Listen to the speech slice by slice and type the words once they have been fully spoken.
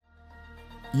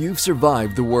You've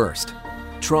survived the worst: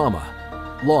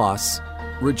 trauma, loss,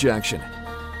 rejection.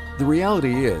 The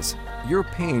reality is, your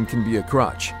pain can be a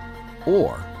crutch,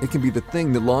 or it can be the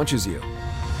thing that launches you.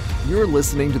 You're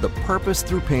listening to the Purpose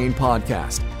Through Pain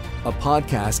podcast, a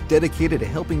podcast dedicated to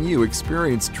helping you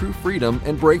experience true freedom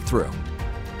and breakthrough.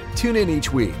 Tune in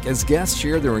each week as guests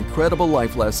share their incredible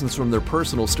life lessons from their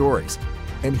personal stories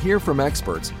and hear from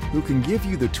experts who can give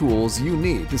you the tools you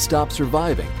need to stop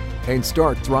surviving and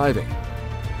start thriving.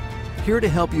 Here to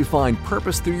help you find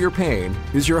purpose through your pain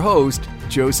is your host,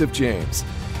 Joseph James.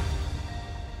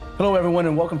 Hello, everyone,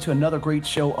 and welcome to another great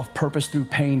show of Purpose Through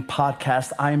Pain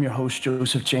podcast. I am your host,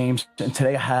 Joseph James, and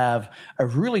today I have a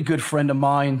really good friend of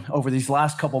mine over these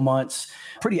last couple months,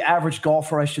 pretty average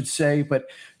golfer, I should say, but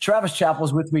Travis Chappell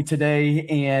is with me today,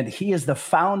 and he is the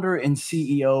founder and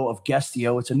CEO of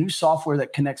Guestio. It's a new software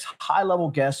that connects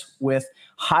high-level guests with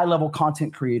high-level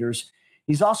content creators.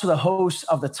 He's also the host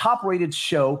of the top-rated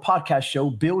podcast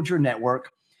show, Build Your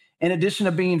Network. In addition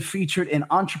to being featured in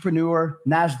Entrepreneur,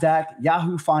 NASDAQ,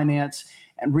 Yahoo Finance,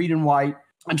 and Read and Write,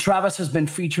 and Travis has been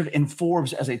featured in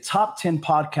Forbes as a top 10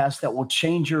 podcast that will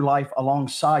change your life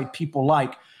alongside people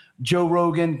like Joe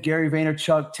Rogan, Gary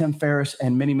Vaynerchuk, Tim Ferriss,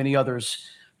 and many, many others.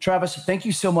 Travis, thank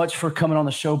you so much for coming on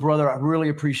the show, brother. I really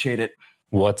appreciate it.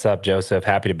 What's up, Joseph?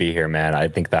 Happy to be here, man. I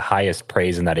think the highest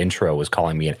praise in that intro was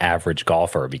calling me an average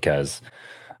golfer because,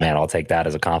 man, I'll take that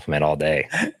as a compliment all day.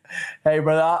 Hey,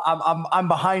 brother, I'm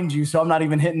behind you, so I'm not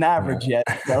even hitting average yet.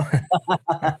 So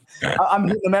I'm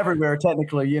hitting them everywhere,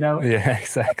 technically, you know? Yeah,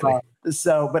 exactly.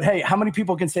 But hey, how many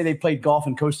people can say they played golf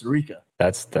in Costa Rica?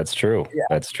 That's true. Yeah.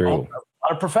 That's true. A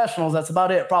lot of professionals, that's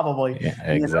about it, probably. Yeah,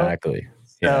 exactly.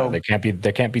 So, yeah,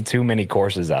 there can't be too many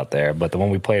courses out there, but the one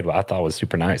we played, I thought was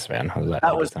super nice, man.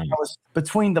 That was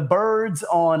between the birds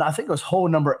on, I think it was hole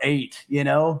number 8, you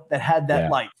know, that had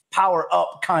that like power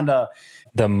up kind of.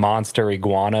 The monster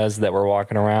iguanas that were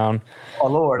walking around. Oh,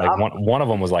 Lord. Like one of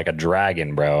them was like a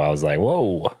dragon, bro. I was like,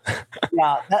 whoa.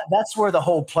 Yeah, that's where the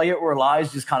whole play it where it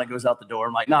lies just kind of goes out the door.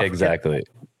 I'm like, no. Exactly.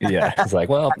 Yeah. It's like,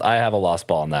 well, I have a lost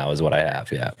ball now is what I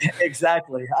have. Yeah.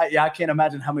 Exactly. I can't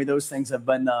imagine how many of those things have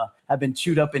been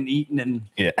chewed up and eaten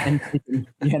and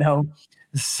you know.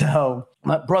 So,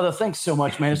 brother, thanks so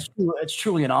much, man. It's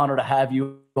truly an honor to have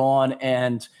you on.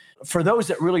 And for those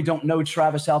that really don't know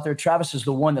Travis out there, Travis is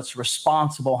the one that's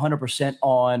responsible 100%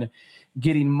 on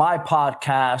getting my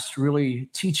podcast, really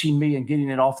teaching me and getting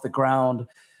it off the ground,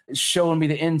 showing me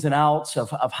the ins and outs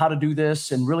of how to do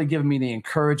this, and really giving me the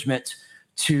encouragement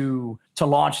to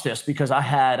launch this, because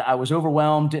I was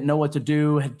overwhelmed, didn't know what to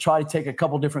do, had tried to take a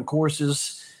couple different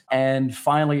courses. And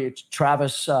finally,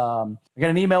 Travis, I got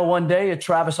an email one day at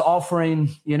Travis offering,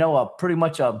 you know, pretty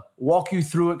much a walk you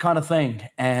through it kind of thing.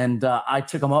 And I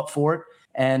took him up for it.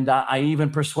 And I even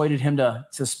persuaded him to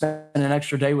spend an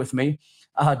extra day with me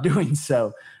doing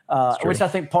so, which I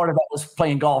think part of that was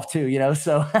playing golf too, you know,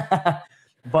 so.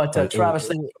 But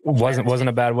Travis. It wasn't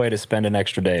a bad way to spend an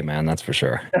extra day, man. That's for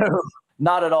sure.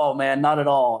 Not at all, man. Not at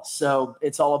all. So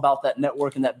it's all about that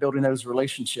network and that building those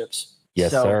relationships.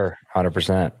 Yes, sir.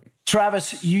 100%.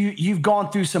 Travis, you've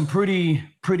gone through some pretty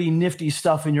nifty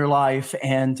stuff in your life.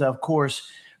 And of course,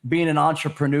 being an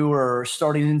entrepreneur,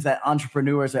 starting into that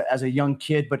entrepreneur as a young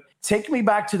kid. But take me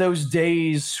back to those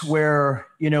days where,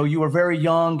 you know, you were very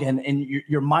young and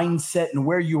your mindset and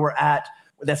where you were at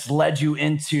that's led you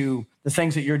into the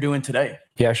things that you're doing today.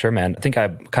 Yeah, sure, man. I think I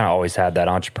kind of always had that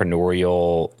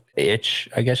entrepreneurial itch,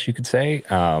 I guess you could say.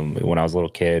 When I was a little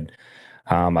kid,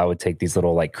 I would take these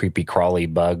little like creepy crawly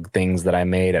bug things that I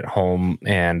made at home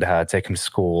and take them to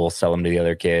school, sell them to the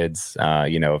other kids.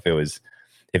 You know, if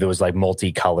it was like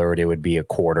multicolored, it would be a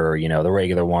quarter. You know, the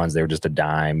regular ones, they were just a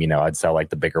dime. You know, I'd sell like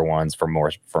the bigger ones for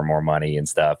more money and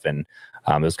stuff. And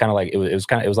it was kind of like it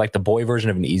was like the boy version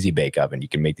of an easy bake oven. You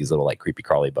can make these little like creepy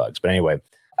crawly bugs. But anyway,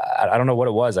 I don't know what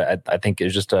it was. I think it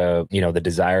was just the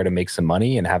desire to make some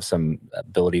money and have some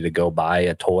ability to go buy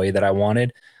a toy that I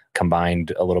wanted,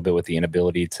 combined a little bit with the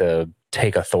inability to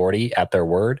take authority at their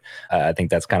word. I think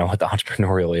that's kind of what the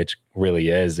entrepreneurial itch really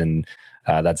is. And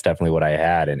that's definitely what I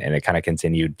had. And it kind of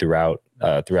continued throughout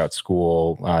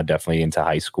school, definitely into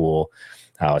high school.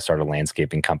 I started a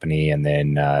landscaping company, and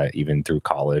then even through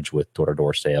college with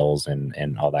door-to-door sales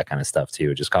and all that kind of stuff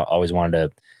too. Just always wanted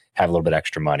to have a little bit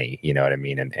extra money, you know what I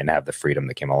mean? And have the freedom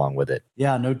that came along with it.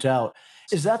 Yeah, no doubt.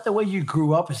 Is that the way you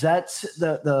grew up? Is that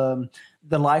the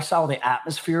lifestyle, the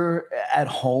atmosphere at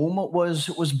home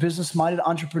was business-minded,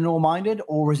 entrepreneurial-minded,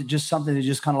 or was it just something that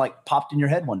just kind of like popped in your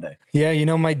head one day? Yeah, you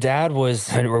know, my dad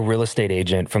was a real estate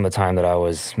agent from the time that I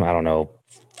was, I don't know,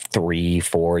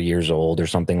 3-4 years old or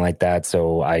something like that.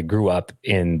 So I grew up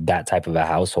in that type of a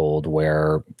household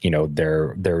where,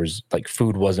 there's like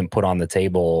food wasn't put on the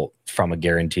table from a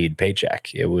guaranteed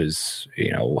paycheck. It was,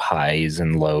 highs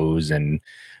and lows and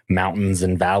mountains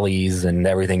and valleys and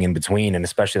everything in between. And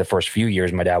especially the first few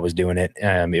years my dad was doing it,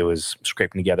 it was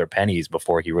scraping together pennies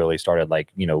before he really started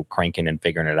cranking and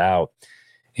figuring it out.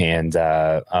 And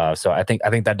so I think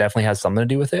that definitely has something to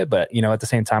do with it. But, at the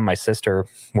same time, my sister,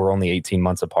 we're only 18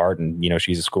 months apart, and,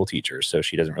 she's a school teacher. So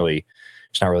she's not really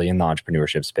in the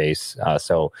entrepreneurship space.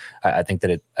 So I think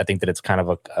that it's kind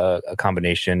of a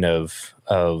combination of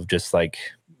just like,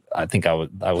 I think I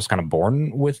was kind of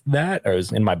born with that, or it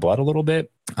was in my blood a little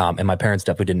bit. And my parents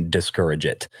definitely didn't discourage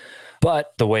it.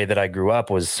 But the way that I grew up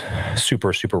was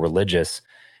super, super religious,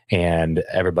 and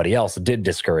everybody else did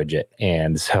discourage it.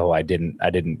 And so I didn't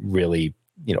really,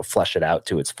 flesh it out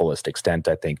to its fullest extent,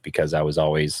 I think, because I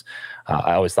always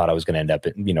thought I was going to end up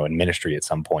in ministry at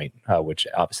some point, which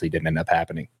obviously didn't end up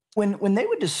happening. When they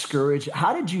would discourage,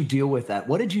 how did you deal with that?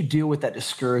 What did you deal with that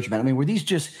discouragement? I mean, were these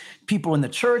just people in the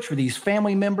church? Were these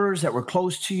family members that were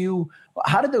close to you?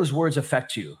 How did those words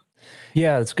affect you?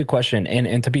 Yeah, that's a good question.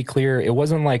 And to be clear, it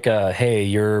wasn't like, hey,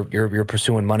 you're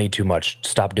pursuing money too much,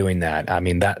 stop doing that. I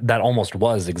mean, that almost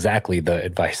was exactly the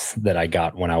advice that I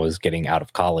got when I was getting out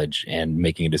of college and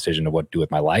making a decision of what to do with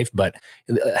my life. But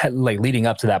like leading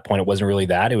up to that point, it wasn't really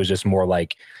that. It was just more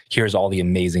like, here's all the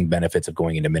amazing benefits of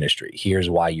going into ministry. Here's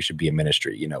why you should be in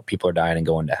ministry. People are dying and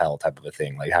going to hell type of a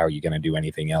thing. Like, how are you going to do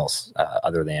anything else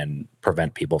other than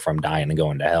prevent people from dying and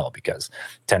going to hell? Because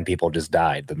 10 people just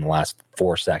died in the last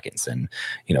 4 seconds. And,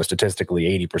 statistically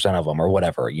 80% of them or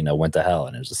whatever, went to hell.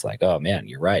 And it was just like, oh man,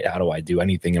 you're right. How do I do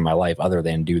anything in my life other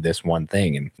than do this one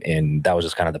thing? And that was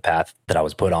just kind of the path that I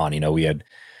was put on. We had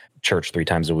church 3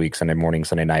 times a week, Sunday morning,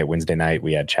 Sunday night, Wednesday night.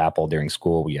 We had chapel during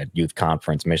school. We had youth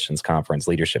conference, missions conference,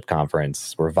 leadership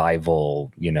conference,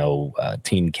 revival,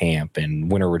 teen camp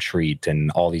and winter retreat and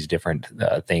all these different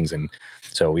things. And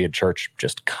so we had church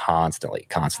just constantly.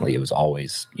 It was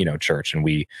always, church. And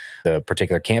the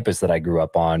particular campus that I grew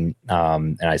up on,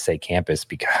 and I say campus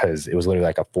because it was literally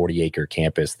like a 40-acre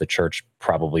campus. The church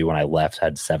probably when I left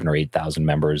had 7,000 or 8,000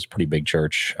 members, pretty big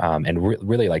church, and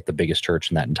really like the biggest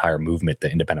church in that entire movement, the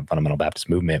Independent Fundamental Baptist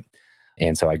movement.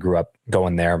 And so I grew up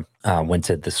going there, went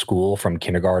to the school from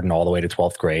kindergarten all the way to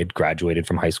 12th grade, graduated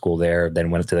from high school there, then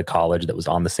went to the college that was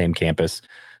on the same campus.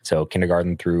 So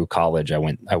kindergarten through college, I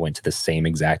went to the same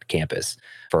exact campus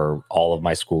for all of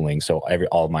my schooling. So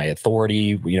all of my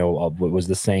authority, was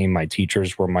the same. My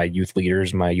teachers were my youth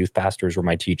leaders. My youth pastors were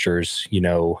my teachers.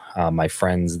 My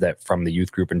friends that from the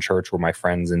youth group in church were my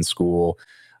friends in school.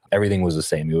 Everything was the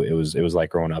same. It was like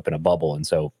growing up in a bubble. And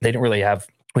so we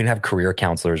didn't have career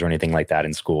counselors or anything like that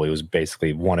in school. It was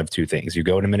basically one of two things. You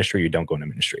go into ministry, you don't go into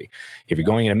ministry. If you're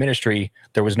going into ministry,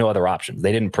 there was no other options.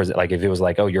 They didn't present, like if it was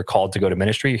like, oh, you're called to go to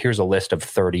ministry, here's a list of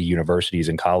 30 universities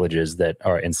and colleges that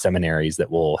are in seminaries that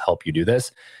will help you do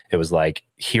this. It was like,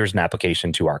 here's an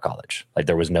application to our college. Like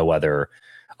there was no other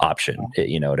option,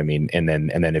 you know what I mean? And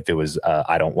then if it was,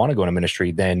 I don't want to go into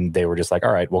ministry, then they were just like,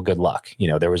 all right, well, good luck.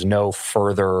 There was no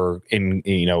further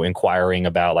inquiring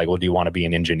about like, well, do you want to be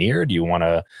an engineer? Do you want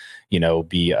to,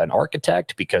 be an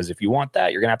architect? Because if you want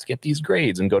that, you're gonna have to get these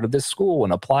grades and go to this school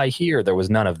and apply here. There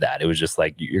was none of that. It was just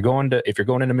like, if you're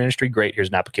going into ministry, great. Here's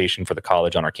an application for the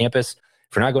college on our campus.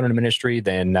 If you're not going into ministry,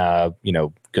 then,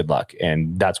 good luck.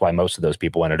 And that's why most of those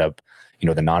people ended up,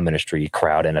 the non-ministry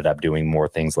crowd ended up doing more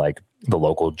things like the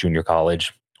local junior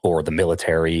college or the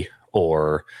military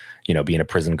or, being a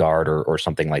prison guard or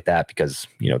something like that, because,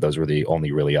 those were the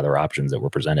only really other options that were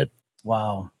presented.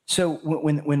 Wow. So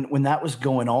when that was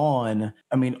going on,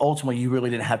 I mean, ultimately you really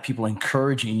didn't have people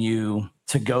encouraging you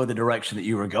to go the direction that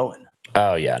you were going.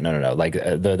 Oh yeah, no. Like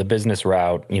the business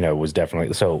route, was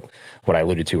definitely, so what I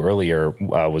alluded to earlier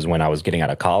was when I was getting out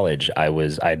of college, I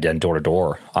had done door to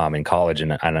door in college,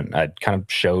 and I kind of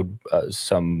showed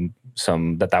some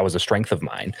that was a strength of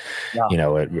mine.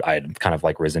 Yeah. I had kind of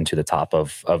like risen to the top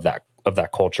of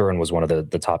that culture and was one of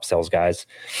the top sales guys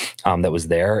that was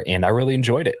there. And I really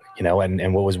enjoyed it,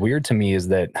 and what was weird to me is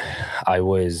that I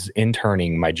was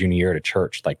interning my junior year at a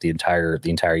church, like the entire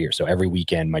year. So every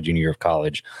weekend, my junior year of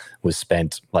college was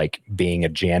spent like being a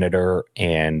janitor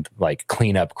and like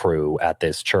cleanup crew at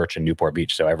this church in Newport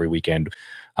Beach. So every weekend,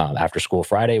 after school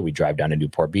Friday, we drive down to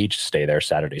Newport Beach, stay there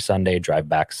Saturday, Sunday, drive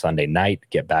back Sunday night,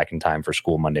 get back in time for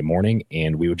school Monday morning.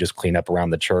 And we would just clean up around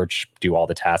the church, do all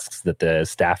the tasks that the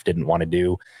staff didn't want to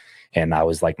do. And I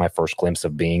was like my first glimpse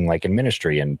of being like in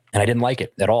ministry, and I didn't like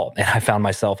it at all. And I found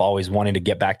myself always wanting to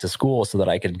get back to school so that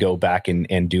I could go back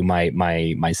and do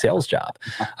my sales job,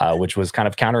 which was kind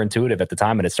of counterintuitive at the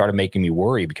time. And it started making me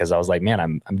worry because I was like, man,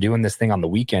 I'm doing this thing on the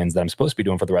weekends that I'm supposed to be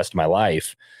doing for the rest of my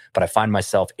life, but I find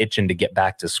myself itching to get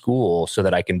back to school so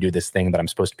that I can do this thing that I'm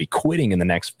supposed to be quitting in the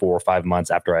next 4 or 5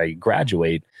 months after I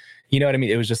graduate. You know what I mean?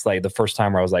 It was just like the first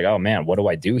time where I was like, oh man, what do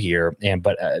I do here? And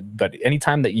but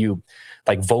anytime that you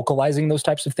like vocalizing those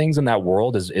types of things in that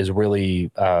world is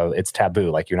really it's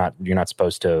taboo. Like you're not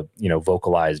supposed to,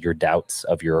 vocalize your doubts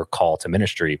of your call to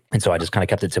ministry. And so I just kind of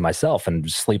kept it to myself, and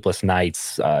sleepless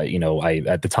nights. I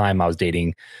at the time I was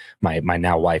dating my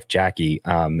now wife Jackie,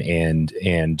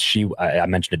 and she I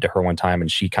mentioned it to her one time, and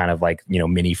she kind of like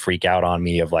mini freak out on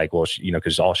me of like, well,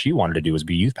 because all she wanted to do was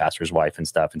be youth pastor's wife and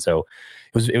stuff. And so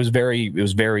it was very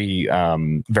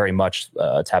much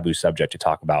a taboo subject to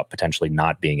talk about potentially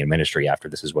not being in ministry after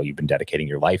this is what you've been dedicating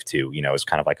your life to. It's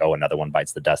kind of like, oh, another one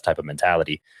bites the dust type of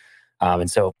mentality. And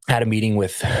so I had a meeting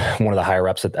with one of the higher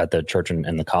ups at the church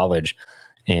and the college.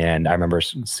 And I remember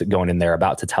going in there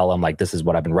about to tell them, like, this is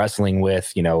what I've been wrestling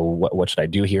with. What should I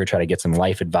do here? Try to get some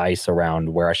life advice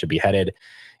around where I should be headed.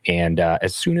 And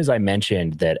as soon as I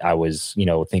mentioned that I was,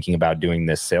 thinking about doing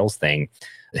this sales thing,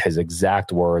 his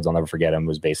exact words, I'll never forget him,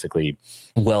 was basically,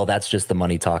 well, that's just the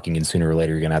money talking, and sooner or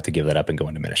later you're going to have to give that up and go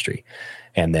into ministry.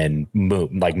 And then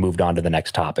moved on to the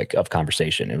next topic of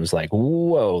conversation. It was like,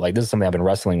 whoa, like this is something I've been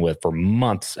wrestling with for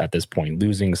months at this point,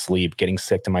 losing sleep, getting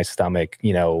sick to my stomach,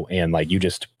 and like you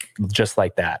just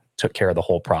like that took care of the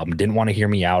whole problem. Didn't want to hear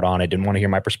me out on it. Didn't want to hear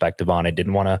my perspective on it.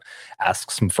 Didn't want to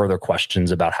ask some further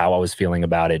questions about how I was feeling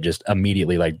about it. Just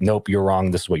immediately like, nope, you're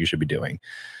wrong. This is what you should be doing.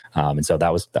 And so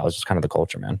that was just kind of the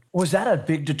culture, man. Was that a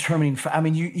big determining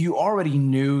you already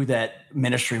knew that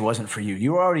ministry wasn't for you.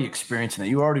 You were already experiencing that.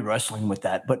 You were already wrestling with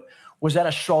that. But was that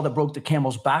a straw that broke the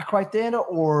camel's back right then?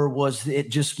 Or was it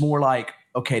just more like,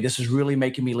 okay, this is really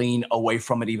making me lean away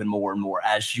from it even more and more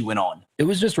as you went on? It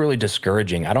was just really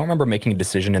discouraging. I don't remember making a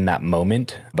decision in that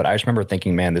moment, but I just remember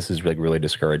thinking, man, this is really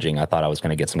discouraging. I thought I was going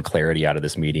to get some clarity out of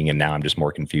this meeting, and now I'm just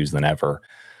more confused than ever.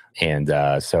 And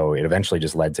so it eventually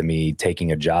just led to me taking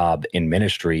a job in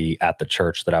ministry at the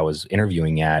church that I was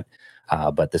interviewing at.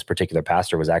 But this particular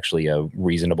pastor was actually a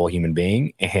reasonable human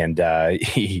being. And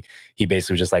he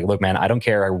basically was just like, look, man, I don't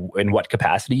care in what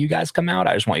capacity you guys come out.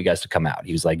 I just want you guys to come out.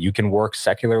 He was like, you can work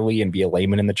secularly and be a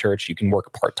layman in the church. You can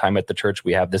work part-time at the church.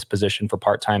 We have this position for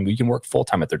part-time. You can work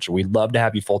full-time at the church. We'd love to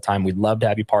have you full-time. We'd love to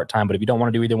have you part-time. But if you don't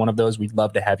want to do either one of those, we'd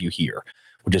love to have you here.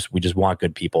 We just want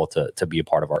good people to be a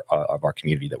part of our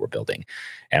community that we're building.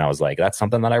 And I was like, that's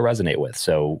something that I resonate with.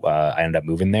 So I ended up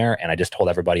moving there, and I just told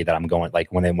everybody that I'm going,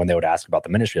 like when they would ask about the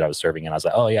ministry that I was serving, and I was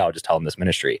like, oh yeah, I'll just tell them this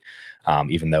ministry.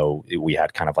 Even though we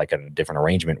had kind of like a different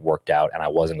arrangement worked out and I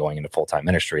wasn't going into full-time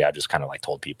ministry, I just kind of like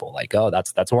told people like, oh,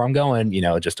 that's where I'm going,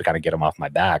 just to kind of get them off my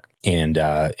back. And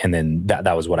then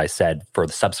that was what I said for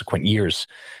the subsequent years,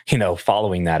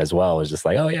 following that as well. It was just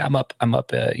like, oh yeah, I'm up,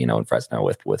 in Fresno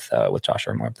with Josh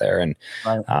Irma up there. And,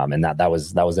 right. And that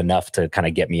was enough to kind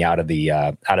of get me out of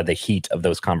the heat of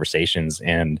those conversations.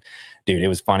 And dude, it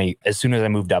was funny. As soon as I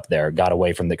moved up there, got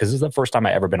away from because this is the first time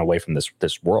I ever been away from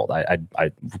this world.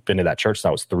 I'd been to that church since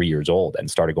I was 3 years old and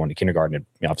started going to kindergarten,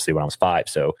 obviously when I was 5.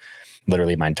 So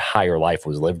literally my entire life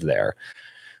was lived there.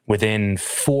 Within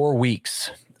 4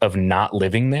 weeks of not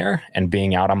living there and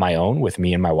being out on my own with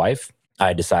me and my wife,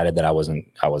 I decided that I wasn't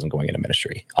going into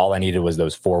ministry. All I needed was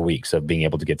those 4 weeks of being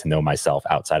able to get to know myself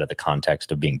outside of the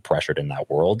context of being pressured in that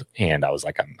world. And I was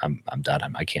like, I'm done.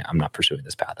 I'm not pursuing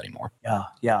this path anymore.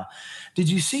 Yeah. Did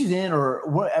you see then,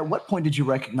 or at what point did you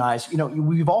recognize,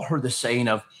 we've all heard the saying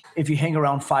of, if you hang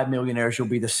around 5 millionaires, you'll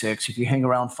be the 6th. If you hang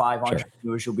around 5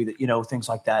 entrepreneurs, you'll be the, things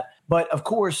like that. But of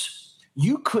course,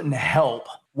 you couldn't help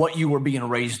what you were being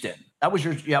raised in. That was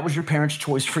your parents'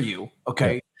 choice for you.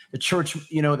 Okay. Yeah. The church,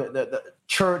 the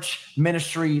church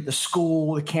ministry, the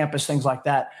school, the campus, things like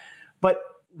that. But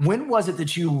when was it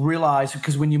that you realized,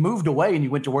 because when you moved away and you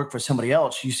went to work for somebody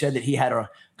else, you said that he had a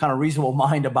kind of reasonable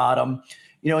mind about him,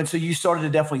 and so you started to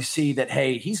definitely see that,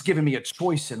 hey, he's giving me a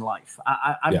choice in life.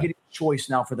 I'm getting a choice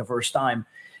now for the first time.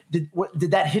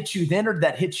 Did that hit you then, or did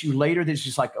that hit you later? That's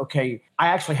just like, okay, I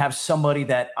actually have somebody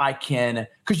that I can,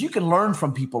 because you can learn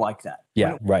from people like that.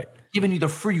 Yeah, right. Giving you the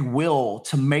free will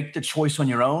to make the choice on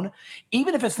your own,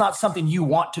 even if it's not something you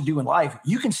want to do in life,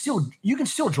 you can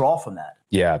still draw from that.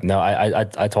 Yeah, no, I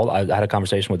had a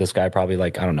conversation with this guy probably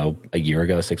like, I don't know, a year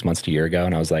ago, 6 months to a year ago.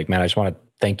 And I was like, man, I just want to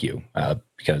thank you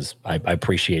because I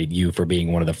appreciate you for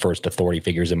being one of the first authority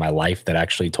figures in my life that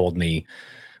actually told me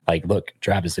Like, look,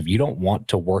 Travis, if you don't want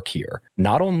to work here,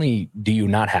 not only do you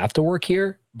not have to work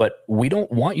here, but we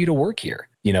don't want you to work here.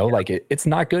 Like it's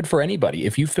not good for anybody.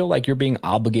 If you feel like you're being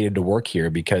obligated to work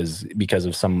here because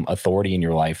of some authority in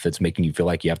your life that's making you feel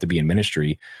like you have to be in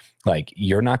ministry, like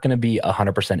you're not going to be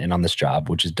 100% in on this job,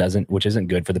 which isn't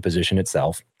good for the position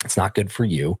itself. It's not good for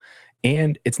you.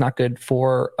 And it's not good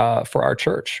for our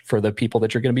church, for the people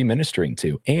that you're going to be ministering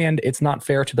to. And it's not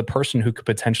fair to the person who could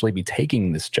potentially be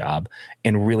taking this job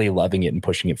and really loving it and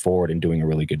pushing it forward and doing a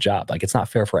really good job. Like, it's not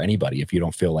fair for anybody if you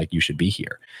don't feel like you should be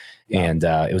here. Yeah. And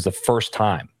it was the first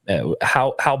time,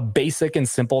 how basic and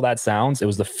simple that sounds. It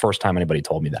was the first time anybody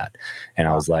told me that. And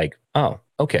I was like, oh,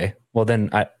 okay, well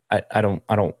then I don't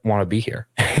want to be here.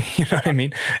 You know what I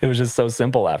mean? It was just so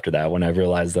simple after that, when I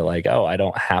realized that, like, oh, I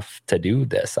don't have to do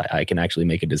this. I can actually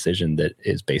make a decision that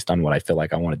is based on what I feel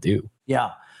like I want to do.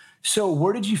 Yeah. So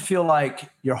where did you feel like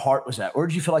your heart was at? Where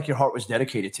did you feel like your heart was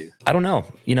dedicated to? I don't know.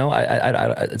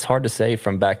 It's hard to say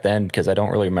from back then because I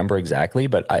don't really remember exactly,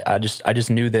 but I just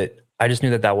knew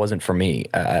that wasn't for me.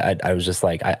 I was just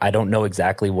like, I don't know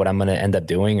exactly what I'm going to end up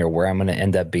doing or where I'm going to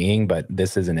end up being, but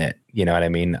this isn't it. You know what I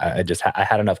mean? I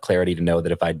had enough clarity to know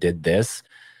that if I did this,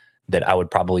 that I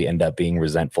would probably end up being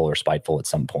resentful or spiteful at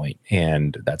some point.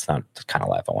 And that's not the kind of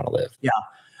life I want to live. Yeah.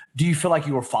 Do you feel like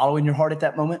you were following your heart at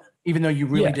that moment, even though you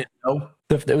really didn't know?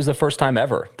 It was the first time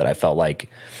ever that I felt like,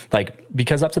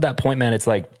 because up to that point, man, it's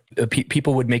like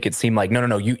people would make it seem like,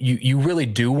 no, you really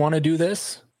do want to do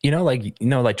this.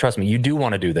 Trust me, you do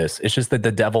want to do this. It's just that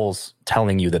the devil's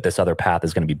telling you that this other path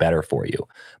is going to be better for you.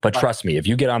 But trust me, if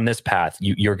you get on this path,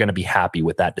 you're going to be happy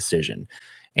with that decision.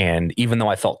 And even though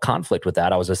I felt conflict with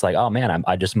that, I was just like, oh man,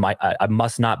 I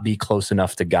must not be close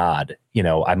enough to God.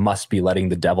 I must be letting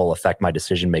the devil affect my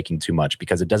decision making too much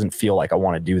because it doesn't feel like I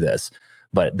want to do this.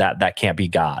 But that can't be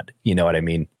God. You know what I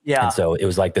mean? Yeah. And so it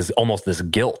was like this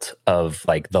guilt of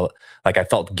I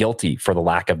felt guilty for the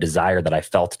lack of desire that I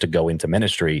felt to go into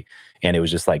ministry. And it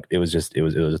was just like, it was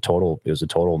a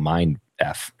total mind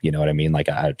F. You know what I mean? Like,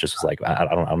 I just was like, I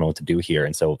don't know what to do here.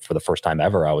 And so for the first time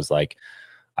ever, I was like,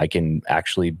 I can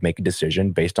actually make a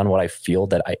decision based on what I feel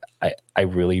that I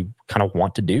really kind of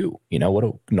want to do. What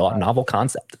a novel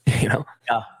concept,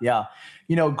 Yeah.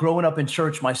 Growing up in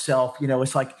church myself,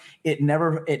 it's like, it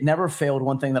never failed.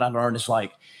 One thing that I learned is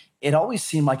like, it always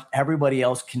seemed like everybody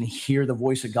else can hear the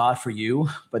voice of God for you,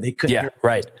 but they couldn't. Yeah, hear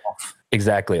right.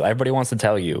 Exactly. Everybody wants to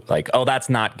tell you like, oh, that's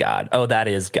not God. Oh, that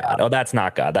is God. Oh, that's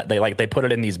not God. That they put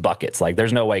it in these buckets. Like,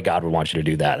 there's no way God would want you to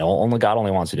do that. Only God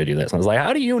only wants you to do this. And I was like,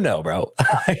 how do you know, bro?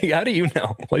 How do you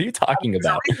know? What are you talking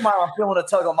about? I'm feeling a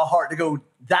tug on my heart to go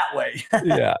that way.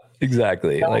 Yeah,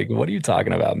 exactly. Like, what are you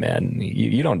talking about, man?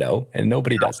 You don't know, and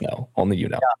nobody does know. Only you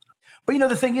know. Yeah. But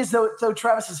the thing is, though,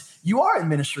 Travis, is you are in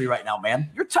ministry right now, man.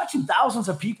 You're touching thousands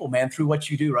of people, man, through what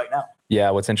you do right now.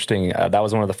 Yeah, what's interesting, that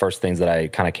was one of the first things that I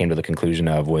kind of came to the conclusion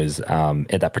of was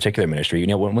at that particular ministry.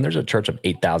 When there's a church of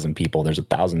 8,000 people, there's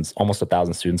almost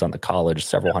 1,000 students on the college,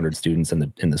 several hundred students in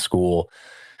the school.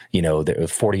 The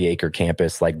 40-acre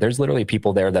campus. Like, there's literally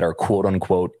people there that are quote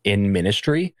unquote in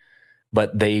ministry,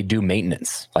 but they do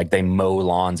maintenance. Like, they mow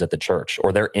lawns at the church,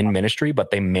 or they're in ministry, but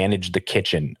they manage the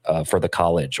kitchen for the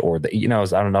college, or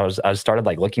I started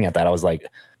like looking at that. I was like,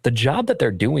 the job that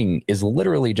they're doing is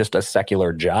literally just a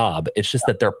secular job. It's just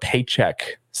that their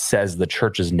paycheck says the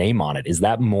church's name on it. Is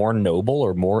that more noble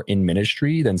or more in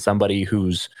ministry than somebody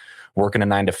who's working a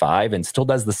 9-to-5 and still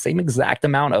does the same exact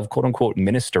amount of quote unquote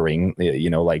ministering,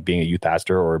 like being a youth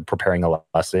pastor or preparing a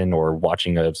lesson or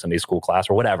watching a Sunday school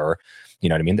class or whatever? You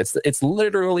know what I mean? It's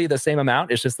literally the same amount.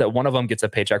 It's just that one of them gets a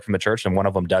paycheck from the church and one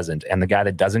of them doesn't. And the guy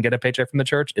that doesn't get a paycheck from the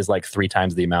church is like 3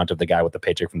 times the amount of the guy with the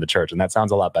paycheck from the church. And that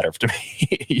sounds a lot better to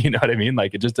me. You know what I mean?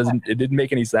 Like, it didn't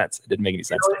make any sense. It didn't make any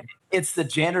sense to me. It's the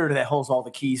janitor that holds all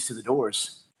the keys to the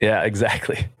doors. Yeah,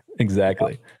 exactly.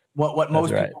 What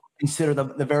most people consider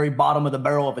the very bottom of the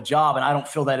barrel of a job. And I don't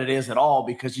feel that it is at all,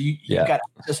 because you got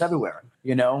access everywhere,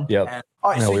 Yep. And,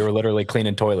 all right, we were literally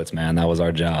cleaning toilets, man. That was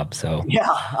our job. So yeah,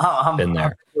 I'm been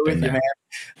there. You, man.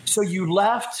 So you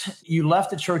left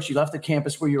the church, you left the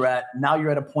campus where you're at. Now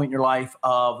you're at a point in your life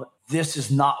of, this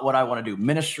is not what I want to do.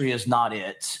 Ministry is not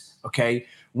it. Okay.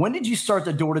 When did you start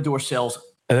the door-to-door sales?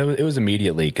 It was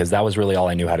immediately, because that was really all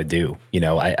I knew how to do.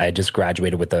 I just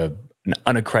graduated with an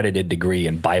unaccredited degree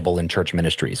in Bible and church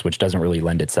ministries, which doesn't really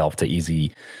lend itself to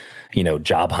easy,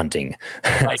 job hunting.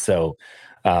 Right. So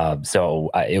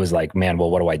it was like, man, well,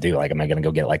 what do I do? Like, am I going to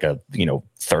go get like a,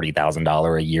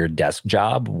 $30,000 a year desk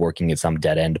job working at some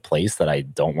dead end place that I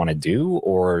don't want to do?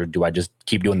 Or do I just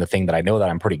keep doing the thing that I know that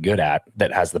I'm pretty good at,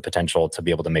 that has the potential to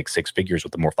be able to make 6 figures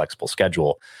with a more flexible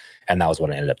schedule? And that was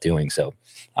what I ended up doing. So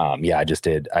I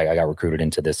got recruited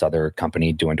into this other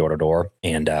company doing door to door.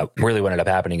 And really what ended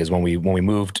up happening is when we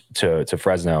moved to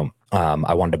Fresno,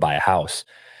 I wanted to buy a house.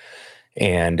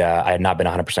 And I had not been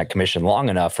 100% commissioned long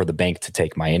enough for the bank to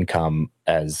take my income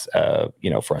as,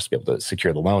 for us to be able to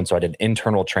secure the loan. So I did an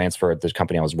internal transfer at this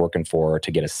company I was working for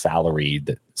to get a salary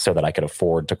so that I could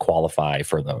afford to qualify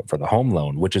for the home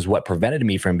loan, which is what prevented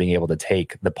me from being able to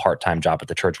take the part-time job at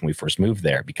the church when we first moved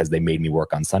there, because they made me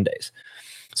work on Sundays.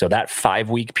 So that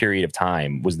 5-week period of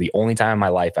time was the only time in my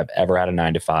life I've ever had a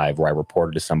 9-to-5 where I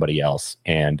reported to somebody else.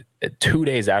 And 2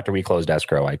 days after we closed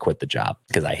escrow, I quit the job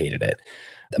because I hated it.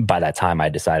 By that time, I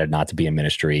decided not to be in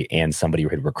ministry, and somebody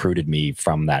had recruited me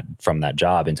from that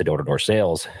job into door-to-door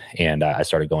sales. And I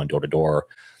started going door-to-door,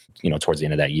 towards the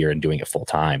end of that year and doing it full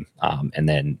time. And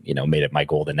then, made it my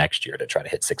goal the next year to try to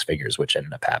hit 6 figures, which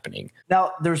ended up happening.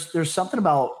 Now, there's something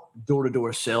about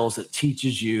door-to-door sales that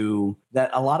teaches you that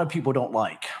a lot of people don't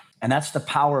like, and that's the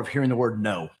power of hearing the word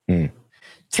no.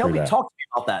 Talk to me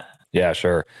about that. Yeah,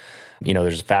 sure.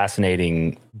 There's a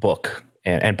fascinating book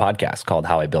and podcast called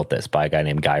How I Built This by a guy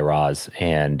named Guy Raz.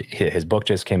 And his book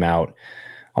just came out,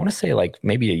 I want to say like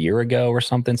maybe a year ago or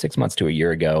something, 6 months to a year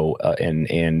ago.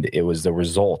 And it was the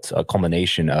result, a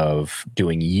culmination of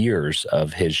doing years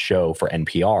of his show for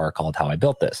NPR called How I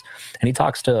Built This. And he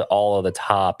talks to all of the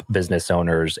top business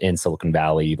owners in Silicon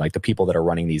Valley, like the people that are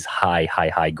running these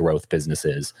high growth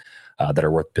businesses that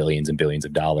are worth billions and billions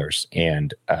of dollars.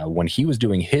 And when he was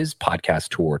doing his podcast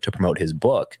tour to promote his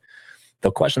book,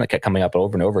 the question that kept coming up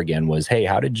over and over again was, hey,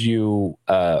 how did you,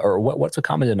 what's a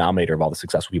common denominator of all the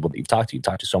successful people that you've talked to? You've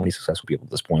talked to so many successful people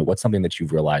at this point. What's something that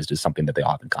you've realized is something that they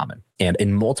all have in common? And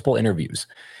in multiple interviews,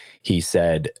 he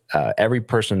said, every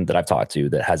person that I've talked to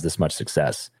that has this much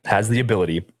success has the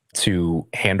ability to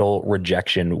handle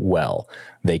rejection well.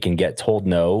 They can get told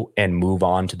no and move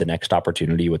on to the next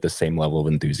opportunity with the same level of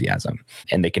enthusiasm.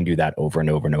 And they can do that over and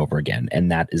over and over again.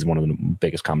 And that is one of the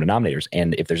biggest common denominators.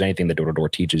 And if there's anything that door-to-door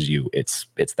teaches you, it's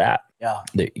that. Yeah.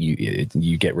 That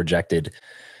you get rejected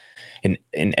in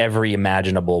every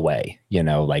imaginable way,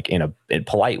 like in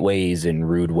polite ways, in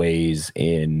rude ways,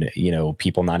 in,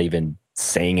 people not even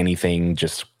saying anything,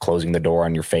 just closing the door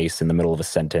on your face in the middle of a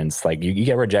sentence. Like you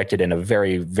get rejected in a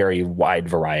very, very wide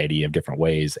variety of different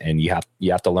ways. And you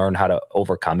have to learn how to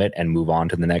overcome it and move on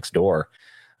to the next door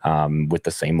with the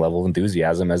same level of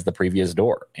enthusiasm as the previous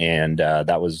door. And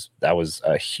that was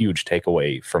a huge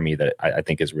takeaway for me that I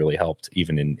think has really helped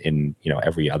even in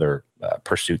every other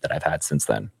pursuit that I've had since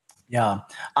then. Yeah,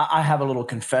 I have a little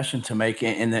confession to make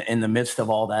in the midst of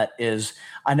all that. Is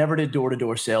I never did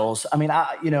door-to-door sales. I mean,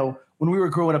 when we were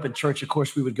growing up in church, of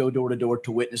course, we would go door to door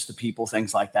to witness to people,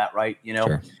 things like that, right?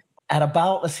 Sure. At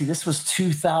about, this was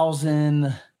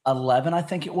 2011, I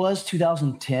think it was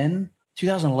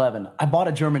 2011. I bought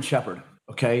a German Shepherd.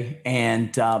 Okay.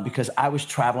 And because I was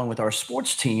traveling with our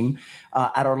sports team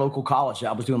at our local college,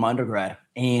 I was doing my undergrad,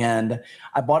 and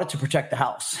I bought it to protect the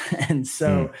house. And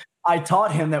so I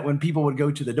taught him that when people would go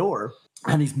to the door,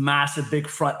 and these massive big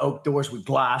front oak doors with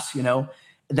glass,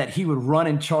 that he would run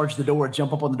and charge the door,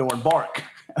 jump up on the door and bark.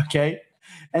 Okay.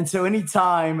 And so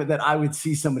anytime that I would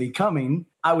see somebody coming,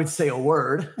 I would say a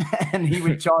word and he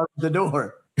would charge the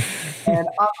door. And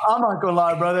I'm not going to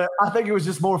lie, brother. I think it was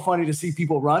just more funny to see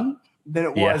people run than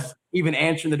it was even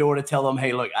answering the door to tell them,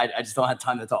 hey, look, I just don't have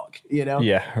time to talk,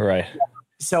 Yeah, right.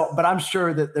 So, but I'm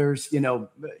sure that there's,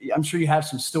 I'm sure you have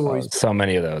some stories. So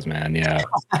many of those, man. Yeah.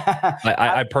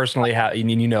 I personally have,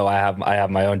 I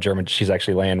have my own German. She's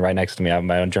actually laying right next to me. I have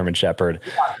my own German Shepherd.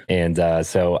 And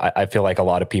so I feel like a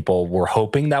lot of people were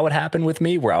hoping that would happen with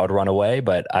me, where I would run away,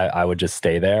 but I would just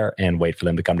stay there and wait for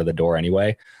them to come to the door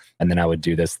anyway. And then I would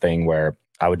do this thing where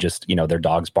I would just, their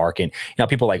dog's barking.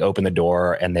 People like open the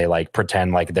door and they like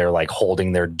pretend like they're like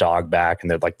holding their dog back,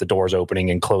 and they're like the door's opening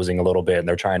and closing a little bit, and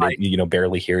they're trying to,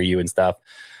 barely hear you and stuff.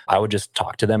 I would just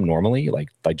talk to them normally,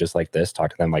 like just like this, talk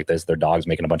to them like this. Their dog's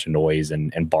making a bunch of noise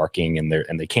and barking, and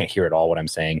they can't hear at all what I'm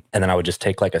saying. And then I would just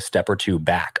take like a step or two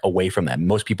back away from them.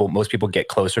 Most people get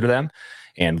closer to them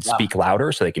and speak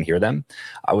louder so they can hear them.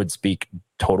 I would speak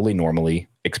totally normally,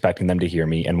 expecting them to hear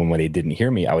me. And when they didn't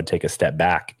hear me, I would take a step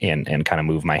back and kind of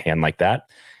move my hand like that.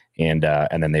 And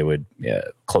then they would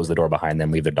close the door behind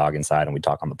them, leave their dog inside, and we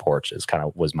talk on the porch.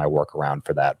 Was my workaround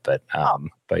for that. But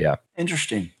yeah.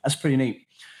 Interesting. That's pretty neat.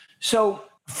 So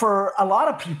for a lot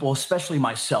of people, especially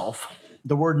myself,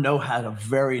 the word no had a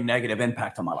very negative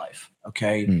impact on my life.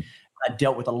 Okay. I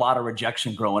dealt with a lot of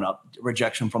rejection growing up,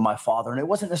 rejection from my father. And it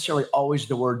wasn't necessarily always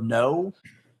the word no.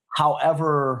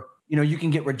 However, you can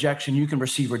get rejection. You can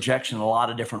receive rejection in a lot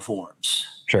of different forms.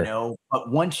 Sure. But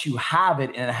once you have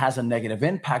it and it has a negative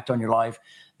impact on your life,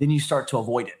 then you start to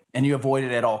avoid it. and you avoid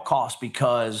it at all costs,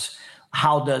 because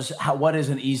what is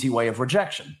an easy way of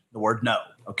rejection? The word no.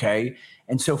 Okay.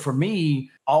 And so for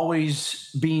me,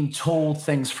 always being told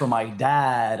things from my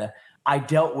dad, I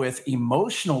dealt with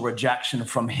emotional rejection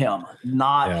from him,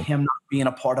 not him not being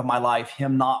a part of my life,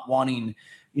 him not wanting,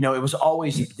 it was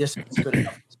always this is good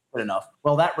enough. Good enough.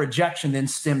 Well, that rejection then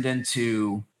stemmed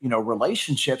into,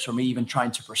 relationships, or me even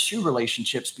trying to pursue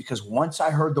relationships, because once I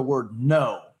heard the word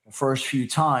no the first few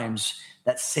times,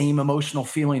 that same emotional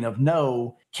feeling of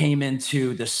no came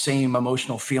into the same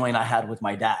emotional feeling I had with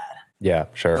my dad. Yeah,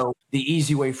 sure. So the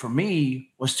easy way for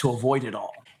me was to avoid it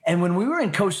all. And when we were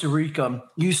in Costa Rica,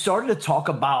 you started to talk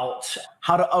about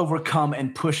how to overcome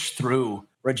and push through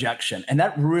rejection. And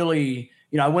that really,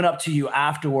 I went up to you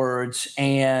afterwards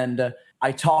and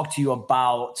I talked to you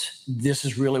about, this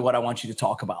is really what I want you to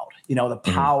talk about, the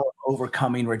power of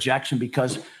overcoming rejection.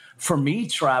 Because for me,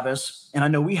 Travis, and I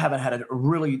know we haven't had a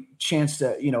really chance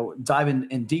to, dive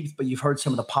in deep, but you've heard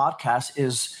some of the podcasts,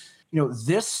 is,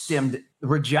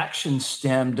 rejection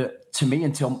stemmed to me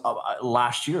until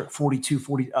last year,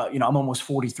 40, I'm almost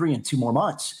 43 in 2 more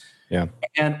months. Yeah.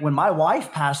 And when my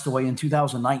wife passed away in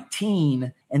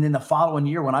 2019, and then the following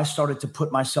year when I started to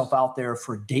put myself out there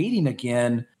for dating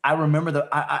again, I remember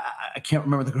I can't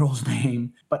remember the girl's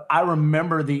name, but I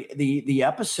remember the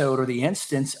episode or the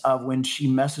instance of when she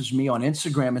messaged me on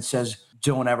Instagram and says,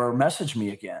 "Don't ever message me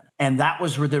again." And that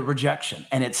was the rejection.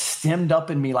 And it stemmed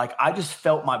up in me. Like, I just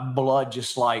felt my blood,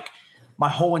 just like my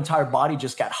whole entire body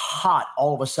just got hot.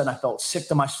 All of a sudden I felt sick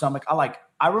to my stomach.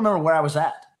 I remember where I was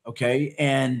at. Okay.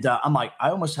 And I'm like, I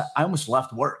almost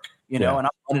left work, and I'm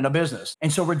running a business.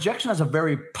 And so rejection has a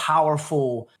very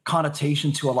powerful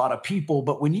connotation to a lot of people.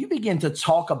 But when you begin to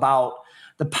talk about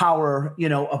the power,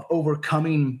 of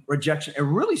overcoming rejection, it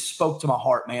really spoke to my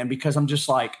heart, man, because I'm just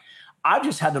like, I've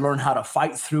just had to learn how to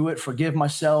fight through it, forgive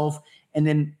myself, and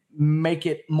then make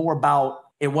it more about,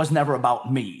 it was never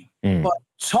about me. But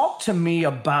talk to me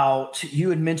about, you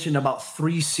had mentioned about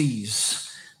 3 C's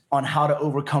on how to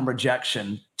overcome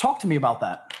rejection. Talk to me about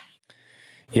that.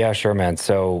 Yeah, sure, man.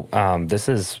 So this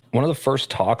is one of the first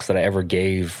talks that I ever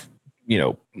gave,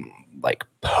 like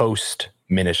post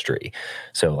ministry.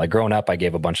 So like growing up, I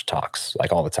gave a bunch of talks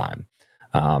like all the time.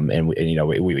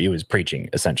 It was preaching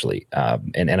essentially.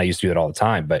 And I used to do that all the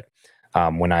time. But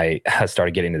when I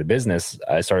started getting into the business,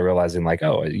 I started realizing like,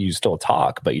 oh, you still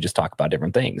talk, but you just talk about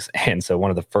different things. And so one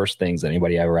of the first things that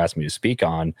anybody ever asked me to speak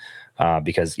on,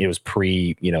 because it was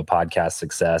pre, podcast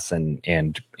success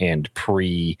and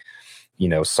pre,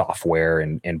 software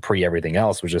and pre everything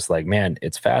else, was just like, man,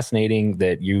 it's fascinating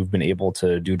that you've been able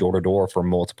to do door to door for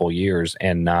multiple years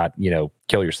and not,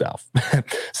 kill yourself.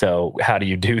 So how do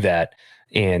you do that?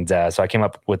 And so I came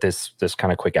up with this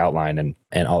kind of quick outline, and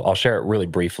I'll share it really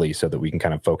briefly so that we can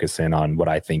kind of focus in on what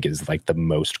I think is like the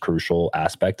most crucial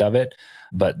aspect of it.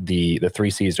 But the 3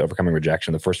 C's to overcoming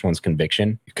rejection, the first one's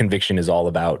conviction. Conviction is all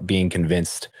about being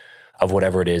convinced of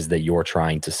whatever it is that you're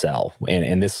trying to sell.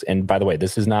 And by the way,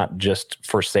 this is not just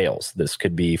for sales. This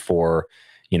could be for,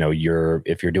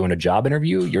 if you're doing a job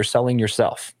interview, you're selling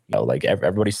yourself. Like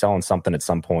everybody's selling something at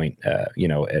some point, at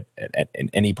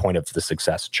any point of the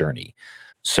success journey.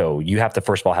 So you have to,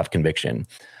 first of all, have conviction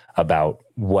about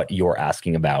what you're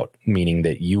asking about, meaning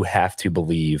that you have to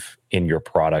believe in your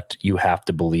product. You have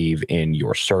to believe in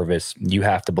your service. You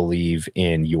have to believe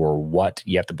in your what.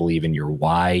 You have to believe in your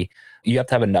why. You have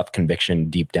to have enough conviction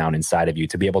deep down inside of you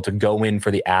to be able to go in for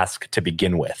the ask to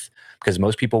begin with, because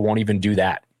most people won't even do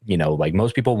that.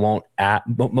 Most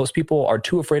people are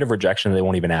too afraid of rejection. They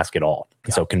won't even ask at all.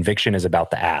 Yeah. So conviction is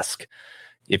about the ask.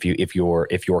 If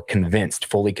you're convinced,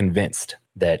 fully convinced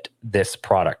that this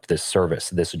product, this service,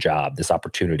 this job, this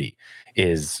opportunity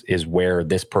is where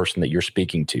this person that you're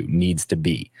speaking to needs to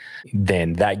be,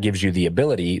 then that gives you the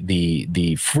ability,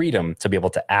 the freedom to be able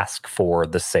to ask for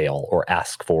the sale or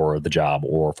ask for the job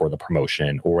or for the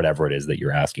promotion or whatever it is that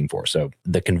you're asking for. So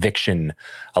the conviction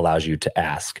allows you to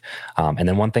ask. And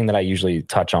then one thing that I usually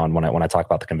touch on when I talk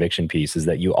about the conviction piece is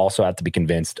that you also have to be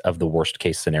convinced of the worst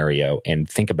case scenario and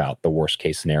think about the worst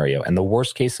case scenario. And the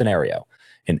worst case scenario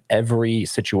in every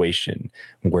situation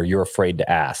where you're afraid to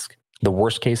ask, the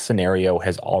worst case scenario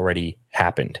has already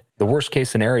happened. The worst case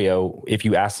scenario, if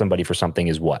you ask somebody for something,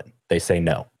 is what? They say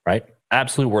no, right?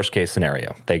 Absolute worst case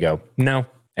scenario. They go, no.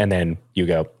 And then you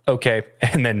go, okay.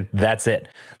 And then that's it.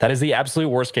 That is the absolute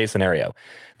worst case scenario.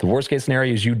 The worst case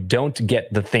scenario is you don't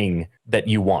get the thing that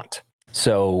you want.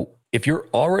 So if you're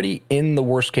already in the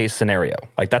worst case scenario,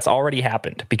 like that's already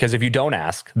happened, because if you don't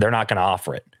ask, they're not going to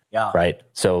offer it. Yeah. Right.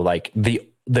 So like the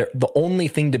the only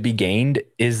thing to be gained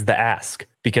is the ask,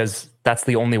 because that's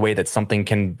the only way that something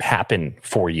can happen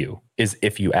for you is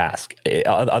if you ask.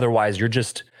 Otherwise, you're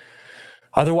just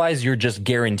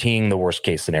guaranteeing the worst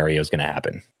case scenario is going to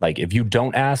happen. Like if you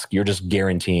don't ask, you're just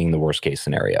guaranteeing the worst case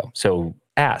scenario. So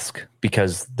ask,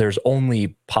 because there's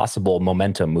only possible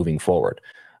momentum moving forward.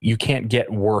 You can't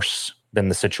get worse than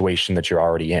the situation that you're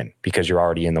already in, because you're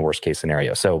already in the worst case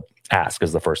scenario. So ask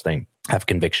is the first thing. Have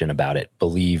conviction about it.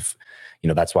 Believe,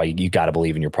 that's why you got to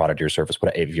believe in your product or your service.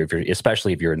 But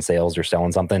especially if you're in sales, you're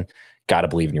selling something, got to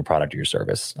believe in your product or your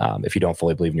service. If you don't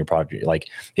fully believe in your product, like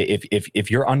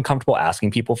if you're uncomfortable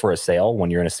asking people for a sale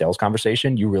when you're in a sales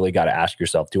conversation, you really got to ask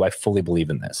yourself, do I fully believe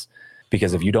in this?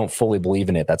 Because if you don't fully believe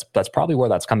in it, that's probably where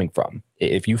that's coming from.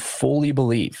 If you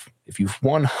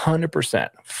 100%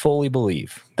 fully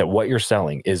believe that what you're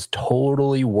selling is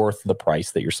totally worth the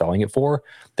price that you're selling it for,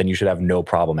 then you should have no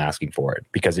problem asking for it,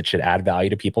 because it should add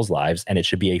value to people's lives, and it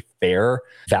should be a fair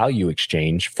value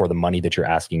exchange for the money that you're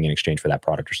asking in exchange for that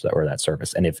product or that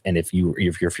service. And if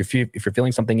you're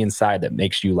feeling something inside that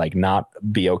makes you like not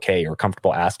be okay or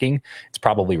comfortable asking, it's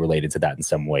probably related to that in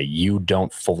some way. You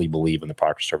don't fully believe in the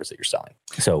product or service that you're selling.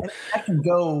 So that can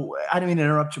go, I don't mean to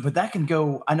interrupt you, but that can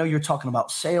go, I know you're talking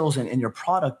about sales and your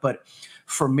product, but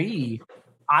for me,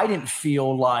 I didn't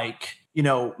feel like,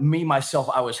 me, myself,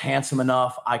 I was handsome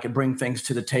enough. I could bring things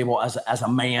to the table as a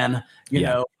man, you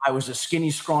know, I was a skinny,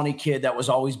 scrawny kid that was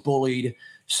always bullied.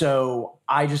 So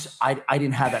I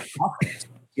didn't have that confidence,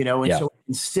 and so it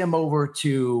can stem over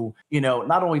to,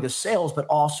 not only the sales, but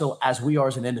also as we are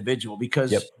as an individual,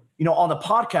 because on the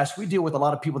podcast, we deal with a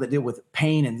lot of people that deal with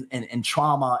pain and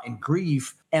trauma and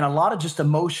grief, and a lot of just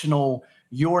emotional,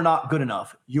 you're not good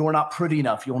enough, you're not pretty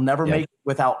enough, you'll never make it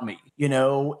without me,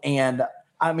 and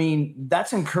I mean,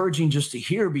 that's encouraging just to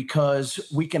hear, because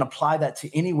we can apply that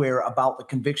to anywhere about the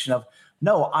conviction of,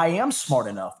 no, I am smart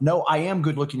enough. No, I am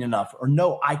good looking enough. Or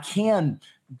no, I can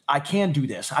do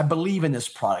this. I believe in this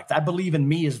product. I believe in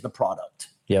me as the product.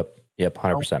 Yep.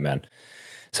 100%, man.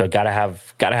 So gotta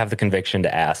have the conviction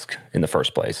to ask in the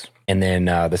first place. And then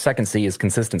the second C is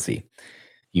consistency.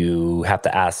 You have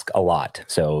to ask a lot.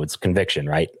 So it's conviction,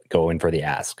 right? Go in for the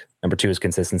ask. Number 2 is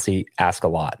consistency. Ask a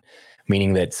lot.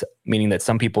 Meaning that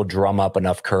some people drum up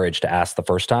enough courage to ask the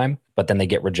first time, but then they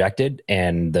get rejected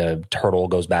and the turtle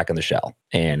goes back in the shell.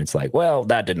 And it's like, well,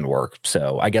 that didn't work,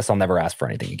 so I guess I'll never ask for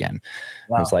anything again.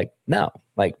 Wow. And it's like, no,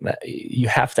 like you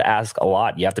have to ask a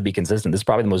lot. You have to be consistent. This is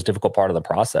probably the most difficult part of the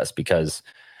process, because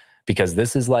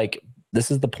this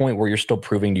is the point where you're still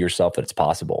proving to yourself that it's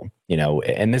possible,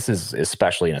 and this is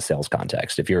especially in a sales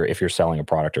context. If you're selling a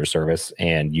product or a service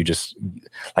and you just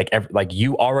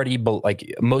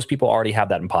most people already have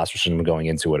that imposter syndrome going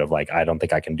into it of like, I don't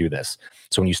think I can do this.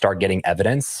 So when you start getting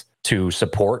evidence to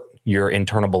support your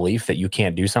internal belief that you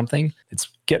can't do something, it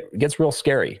gets real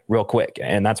scary real quick.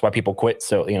 And that's why people quit.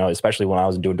 So, especially when I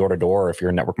was doing door-to-door, or if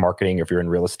you're in network marketing, or if you're in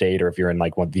real estate, or if you're in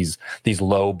like one of these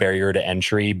low barrier to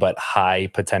entry, but high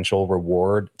potential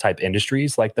reward type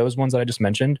industries, like those ones that I just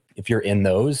mentioned, if you're in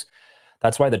those,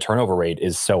 that's why the turnover rate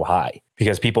is so high,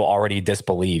 because people already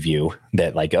disbelieve you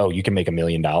that like, oh, you can make $1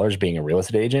 million being a real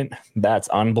estate agent. That's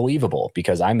unbelievable,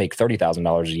 because I make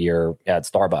 $30,000 a year at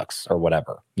Starbucks or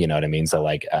whatever. You know what I mean? So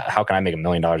like, how can I make $1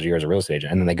 million a year as a real estate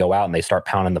agent? And then they go out and they start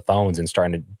pounding the phones and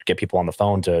starting to get people on the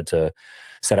phone to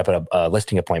set up a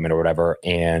listing appointment or whatever.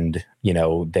 And,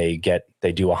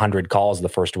 they do 100 calls the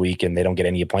first week and they don't get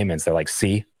any appointments. They're like,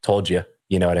 see, told you.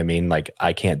 You know what I mean? Like,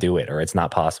 I can't do it, or it's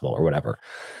not possible, or whatever.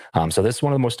 So this is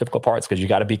one of the most difficult parts, because you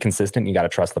got to be consistent. You got to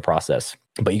trust the process,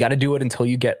 but you got to do it until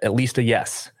you get at least a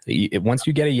yes. Once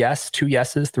you get a yes, 2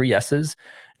 yeses, 3 yeses,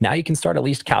 now you can start at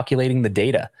least calculating the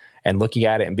data and looking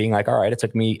at it and being like, all right, it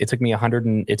took me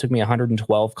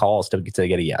 112 calls to get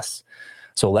a yes.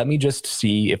 So let me just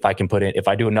see if I can if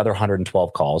I do another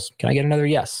 112 calls, can I get another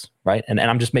yes? Right. And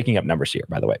I'm just making up numbers here,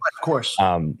 by the way. Of course.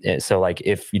 So like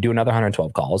if you do another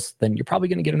 112 calls, then you're probably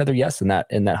going to get another yes in that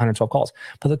 112 calls.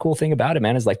 But the cool thing about it,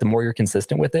 man, is like the more you're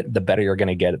consistent with it, the better you're going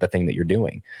to get at the thing that you're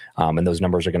doing. And those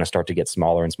numbers are going to start to get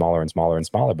smaller and smaller and smaller and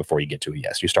smaller before you get to a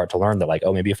yes. You start to learn that like,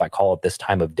 oh, maybe if I call at this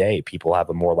time of day, people have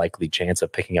a more likely chance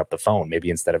of picking up the phone. Maybe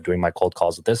instead of doing my cold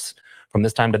calls from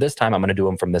this time to this time, I'm going to do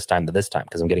them from this time to this time,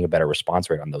 because I'm getting a better response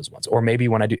rate on those ones. Or maybe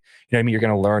when I do, you're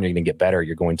going to learn, you're going to get better.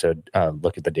 You're going to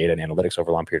look at the data and analytics over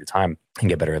a long period of time and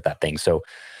get better at that thing. So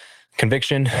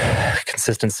conviction,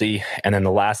 consistency, and then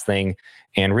the last thing,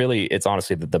 and really it's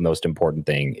honestly the most important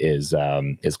thing, is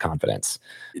confidence.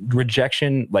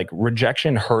 Rejection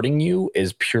hurting you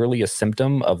is purely a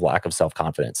symptom of lack of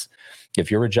self-confidence. If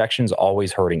your rejection's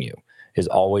always hurting you, is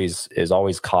always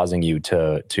causing you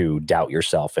to doubt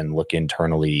yourself and look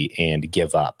internally and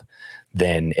give up,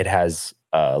 then it has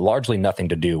largely nothing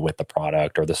to do with the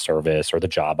product or the service or the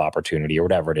job opportunity or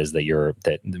whatever it is that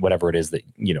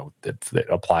that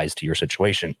applies to your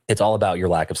situation. It's all about your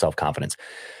lack of self-confidence.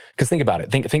 Because think about it.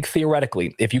 Think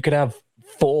theoretically, if you could have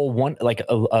full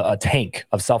a tank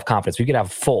of self-confidence, you could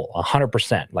have full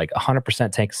 100%, like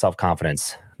 100% tank of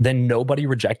self-confidence, then nobody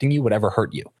rejecting you would ever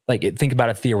hurt you. Think about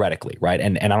it theoretically, right?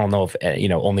 And I don't know if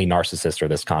only narcissists are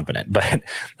this confident, but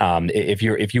if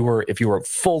you were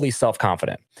fully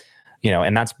self-confident,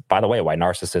 and that's, by the way, why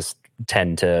narcissists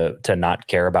tend to not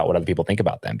care about what other people think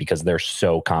about them, because they're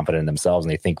so confident in themselves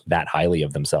and they think that highly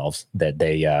of themselves that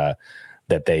they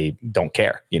don't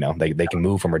care. They can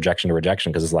move from rejection to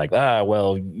rejection because it's like,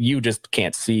 well, you just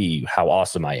can't see how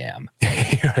awesome I am.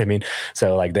 You know what I mean?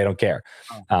 So they don't care.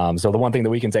 So the one thing that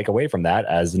we can take away from that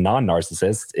as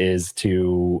non-narcissists is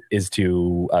to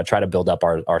try to build up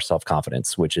our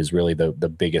self-confidence, which is really the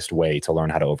biggest way to learn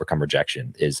how to overcome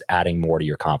rejection, is adding more to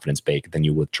your confidence bank than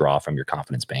you withdraw from your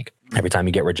confidence bank. Every time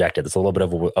you get rejected, it's a little bit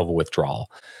of a withdrawal.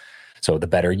 So the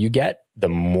better you get, the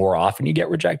more often you get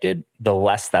rejected, the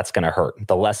less that's going to hurt,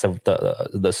 the less of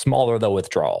the smaller the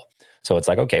withdrawal. So it's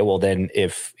like, okay, well then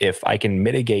if I can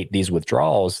mitigate these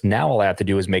withdrawals, now all I have to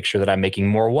do is make sure that I'm making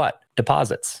more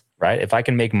deposits, right? If I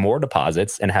can make more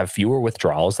deposits and have fewer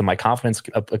withdrawals, then my confidence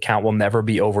account will never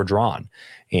be overdrawn,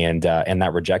 and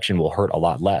that rejection will hurt a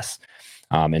lot less.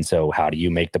 And so how do you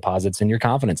make deposits in your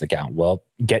confidence account? Well,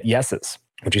 get yeses.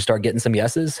 Once you start getting some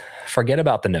yeses, forget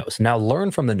about the no's. Now learn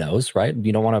from the no's, right?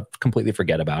 You don't want to completely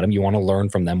forget about them. You want to learn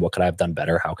from them. What could I have done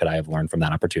better? How could I have learned from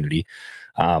that opportunity?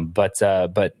 But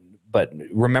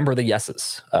remember the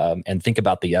yeses, and think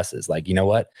about the yeses. Like, you know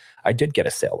what? I did get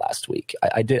a sale last week.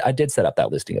 I did set up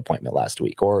that listing appointment last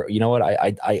week. Or, you know what?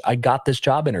 I got this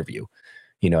job interview.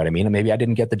 You know what I mean? And maybe I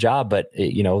didn't get the job, but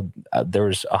there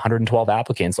was 112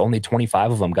 applicants. Only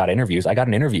 25 of them got interviews. I got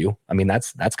an interview. I mean,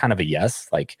 that's kind of a yes.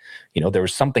 There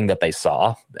was something that they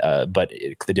saw, but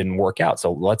it didn't work out.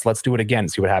 So let's do it again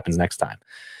and see what happens next time.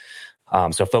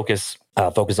 So focus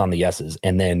on the yeses,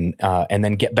 and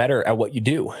then get better at what you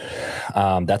do.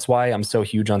 That's why I'm so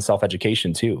huge on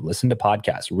self-education too. Listen to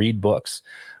podcasts, read books.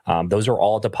 Those are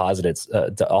all deposits,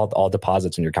 all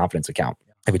deposits in your confidence account.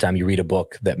 Every time you read a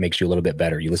book that makes you a little bit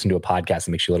better, you listen to a podcast that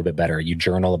makes you a little bit better, you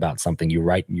journal about something, you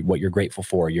write what you're grateful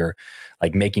for, you're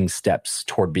making steps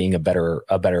toward being a better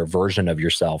version of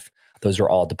yourself. Those are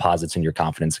all deposits in your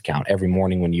confidence account. Every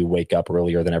morning when you wake up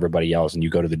earlier than everybody else and you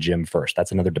go to the gym first,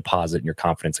 that's another deposit in your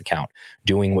confidence account.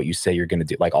 Doing what you say you're going to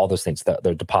do, all those things,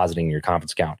 they're depositing in your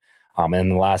confidence account.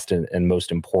 And the last and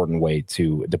most important way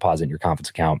to deposit in your confidence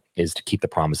account is to keep the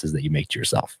promises that you make to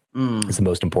yourself. It's the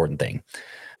most important thing.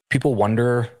 People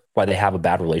wonder why they have a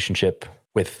bad relationship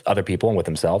with other people and with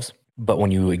themselves. But when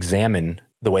you examine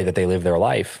the way that they live their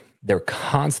life, they're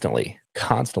constantly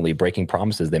breaking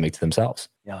promises they make to themselves.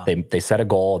 Yeah. They set a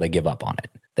goal, they give up on it.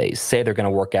 They say they're going to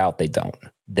work out, they don't.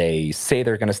 They say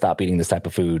they're going to stop eating this type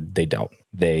of food, they don't.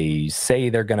 They say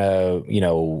they're going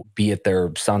to, be at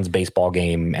their son's baseball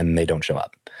game and they don't show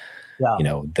up.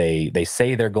 Yeah. They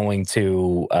say they're going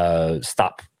to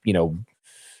stop,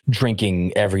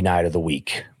 drinking every night of the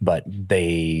week, but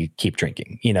they keep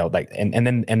drinking, and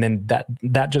then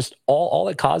that just all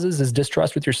it causes is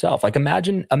distrust with yourself.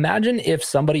 Imagine if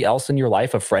somebody else in your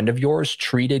life, a friend of yours,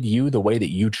 treated you the way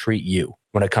that you treat you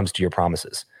when it comes to your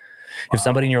promises. Wow. If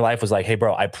somebody in your life was like, hey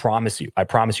bro, I promise you, I'm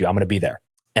going to be there.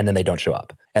 And then they don't show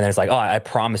up. And then it's like, oh, I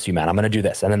promise you, man, I'm going to do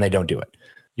this. And then they don't do it.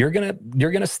 You're going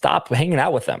to stop hanging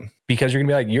out with them because you're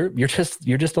going to be like,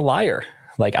 you're just a liar.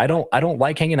 I don't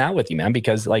like hanging out with you, man,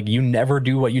 because you never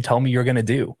do what you tell me you're going to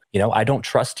do. I don't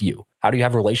trust you. How do you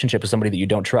have a relationship with somebody that you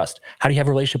don't trust? How do you have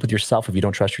a relationship with yourself if you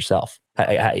don't trust yourself?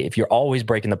 If you're always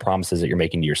breaking the promises that you're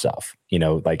making to yourself,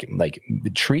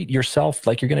 treat yourself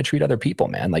like you're going to treat other people,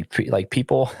 man.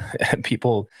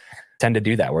 People tend to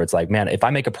do that, where it's like, man, if I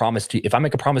make a promise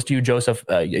to you, Joseph,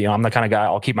 I'm the kind of guy,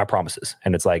 I'll keep my promises.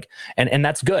 And it's like, and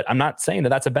that's good. I'm not saying that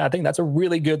that's a bad thing. That's a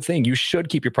really good thing. You should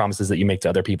keep your promises that you make to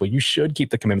other people. You should keep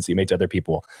the commitments that you make to other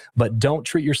people, but don't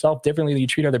treat yourself differently than you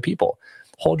treat other people.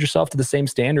 Hold yourself to the same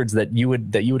standards that you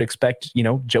would expect,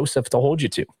 Joseph to hold you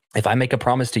to. If I make a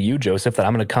promise to you, Joseph, that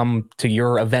I'm going to come to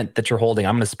your event that you're holding,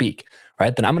 I'm going to speak,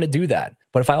 right? Then I'm going to do that.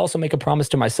 But if I also make a promise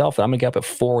to myself that I'm going to get up at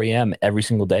 4 a.m. every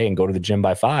single day and go to the gym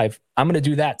by 5, I'm going to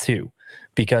do that too,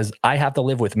 because I have to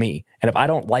live with me. And if I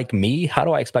don't like me, how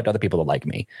do I expect other people to like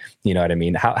me? You know what I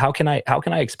mean? How can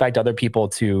I expect other people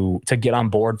to get on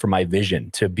board for my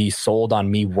vision, to be sold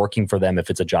on me working for them if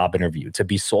it's a job interview, to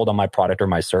be sold on my product or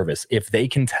my service, if they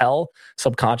can tell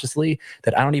subconsciously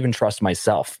that I don't even trust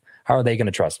myself? how are they going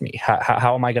to trust me?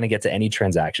 How am I going to get to any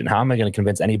transaction? How am I going to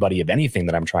convince anybody of anything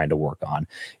that I'm trying to work on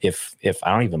if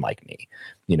I don't even like me?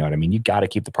 You know what I mean? You got to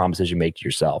keep the promises you make to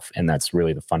yourself. And that's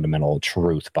really the fundamental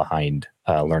truth behind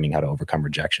learning how to overcome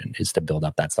rejection, is to build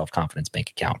up that self-confidence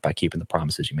bank account by keeping the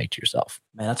promises you make to yourself.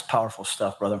 Man, that's powerful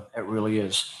stuff, brother. It really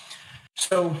is.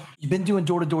 So you've been doing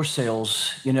door-to-door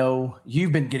sales,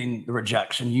 you've been getting the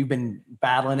rejection, you've been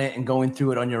battling it and going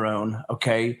through it on your own.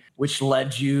 Okay. Which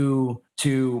led you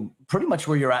to pretty much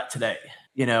where you're at today.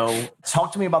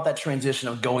 Talk to me about that transition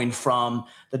of going from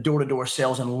the door-to-door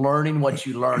sales and learning what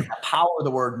you learned, the power of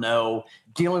the word no,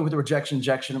 dealing with the rejection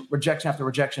after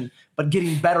rejection, but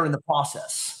getting better in the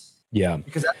process. Yeah.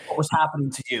 Because that's what was happening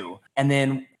to you. And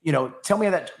then,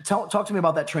 talk to me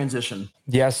about that transition.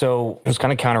 Yeah. So it was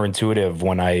kind of counterintuitive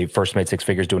when I first made six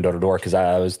figures doing door to door, because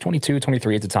I was 22,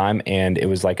 23 at the time. And it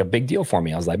was like a big deal for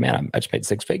me. I was like, man, I just made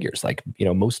six figures. Like,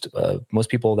 most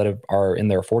people that are in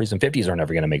their 40s and 50s are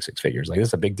never going to make six figures. Like, this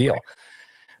is a big deal.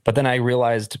 But then I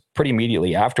realized pretty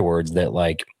immediately afterwards that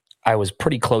like I was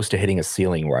pretty close to hitting a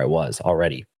ceiling where I was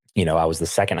already. I was the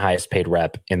second highest paid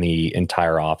rep in the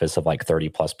entire office of like 30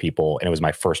 plus people. And it was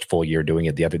my first full year doing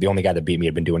it. The only guy that beat me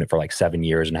had been doing it for like 7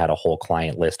 years and had a whole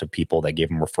client list of people that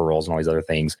gave him referrals and all these other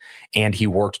things. And he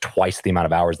worked twice the amount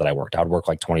of hours that I worked. I would work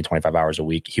like 20, 25 hours a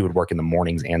week. He would work in the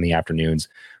mornings and the afternoons,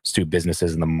 do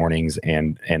businesses in the mornings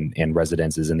and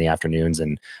residences in the afternoons.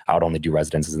 And I would only do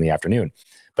residences in the afternoon.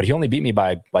 But he only beat me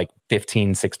by like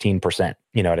 15, 16%.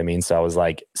 You know what I mean? So I was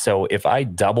like, so if I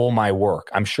double my work,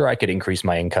 I'm sure I could increase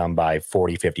my income by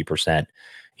 40, 50%,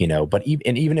 but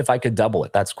even if I could double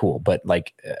it, that's cool. But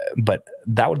but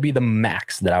that would be the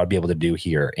max that I would be able to do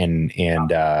here.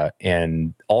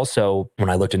 And also when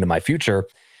I looked into my future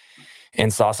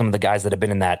and saw some of the guys that have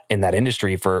been in that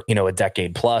industry for, a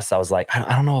decade plus, I was like,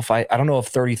 I don't know if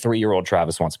 33-year-old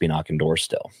Travis wants to be knocking doors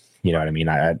still. You know what I mean?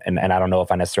 I don't know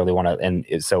if I necessarily want to. And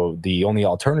so the only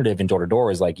alternative in door to door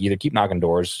is like either keep knocking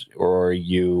doors or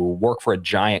you work for a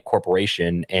giant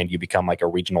corporation and you become like a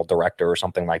regional director or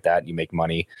something like that. And you make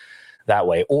money that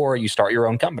way, or you start your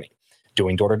own company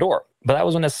doing door to door. But that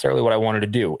wasn't necessarily what I wanted to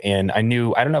do. And I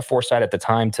didn't have foresight at the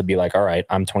time to be like, all right,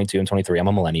 I'm 22 and 23. I'm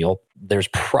a millennial. There's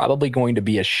probably going to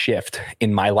be a shift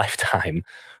in my lifetime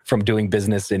from doing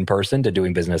business in person to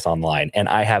doing business online. And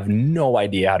I have no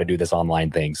idea how to do this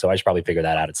online thing. So I should probably figure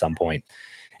that out at some point.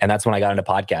 And that's when I got into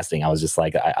podcasting. I was just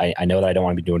like, I know that I don't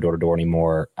want to be doing door to door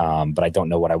anymore. But I don't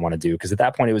know what I want to do. Because at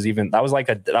that point, that was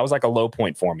like a low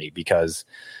point for me, because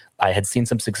I had seen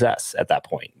some success at that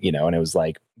point, and it was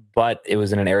like, but it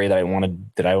was in an area that I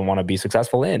want to be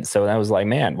successful in. So I was like,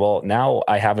 man, well, now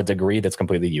I have a degree that's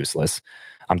completely useless.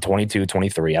 I'm 22,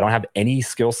 23. I don't have any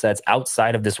skill sets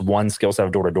outside of this one skill set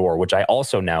of door to door, which I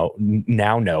also now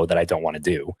know that I don't want to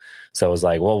do. So I was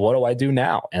like, well, what do I do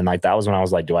now? And like, that was when I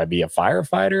was like, do I be a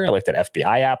firefighter? I looked at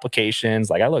FBI applications.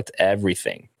 Like, I looked at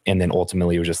everything. And then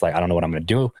ultimately it was just like, I don't know what I'm going to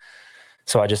do.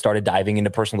 So I just started diving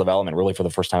into personal development really for the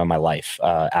first time in my life,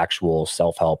 actual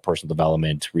self-help, personal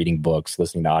development, reading books,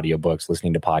 listening to audiobooks,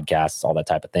 listening to podcasts, all that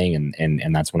type of thing.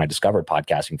 And that's when I discovered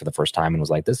podcasting for the first time and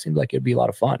was like, this seems like it'd be a lot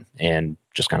of fun, and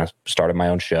just kind of started my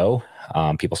own show.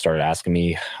 People started asking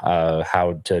me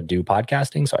how to do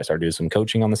podcasting. So I started doing some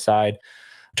coaching on the side,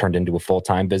 turned into a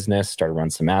full-time business, started running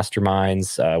some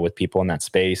masterminds with people in that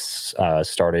space,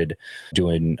 started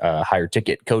doing higher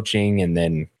ticket coaching, and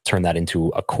then turned that into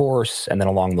a course. And then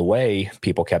along the way,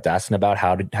 people kept asking about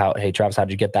hey, Travis, how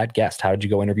did you get that guest? How did you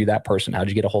go interview that person? How did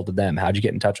you get a hold of them? How did you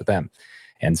get in touch with them?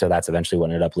 And so that's eventually what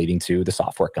ended up leading to the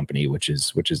software company, which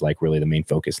is like really the main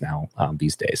focus now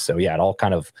these days. So yeah, it all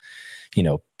kind of,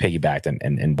 piggybacked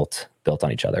and built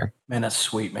on each other. Man, that's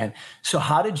sweet, man. So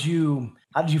how did you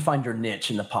find your niche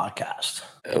in the podcast?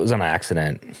 It was an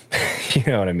accident. You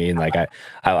know what I mean? Like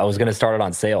I was going to start it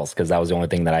on sales because that was the only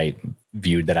thing that I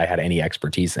viewed that I had any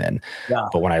expertise in. Yeah.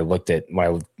 But when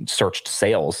I searched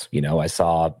sales, I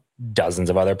saw dozens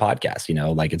of other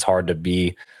podcasts, like it's hard to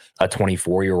be a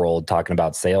 24-year-old talking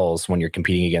about sales when you're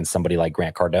competing against somebody like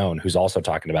Grant Cardone, who's also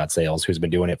talking about sales, who's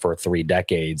been doing it for 3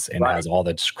 decades and has all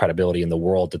the credibility in the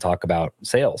world to talk about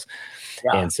sales.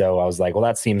 Yeah. And so I was like, well,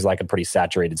 that seems like a pretty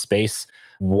saturated space.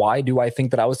 Why do I think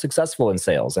that I was successful in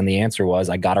sales? And the answer was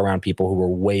I got around people who were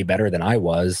way better than I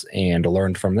was and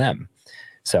learned from them.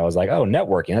 So I was like, oh,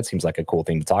 networking, that seems like a cool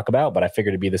thing to talk about, but I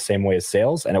figured it'd be the same way as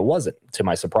sales, and it wasn't, to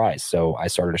my surprise. So I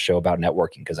started a show about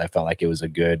networking because I felt like it was a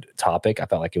good topic. I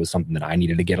felt like it was something that I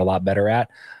needed to get a lot better at.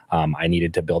 I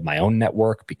needed to build my own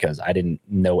network because I didn't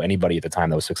know anybody at the time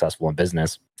that was successful in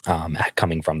business,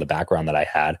 coming from the background that I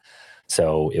had.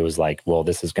 So it was like, well,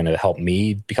 this is going to help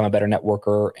me become a better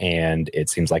networker. And it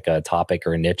seems like a topic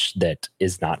or a niche that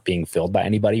is not being filled by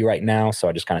anybody right now. So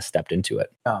I just kind of stepped into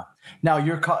it. Now,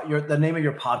 the name of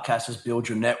your podcast is Build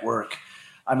Your Network.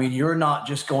 I mean, you're not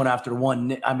just going after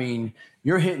one. I mean,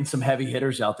 you're hitting some heavy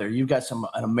hitters out there. You've got some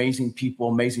amazing people,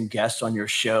 amazing guests on your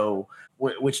show,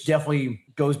 which definitely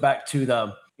goes back to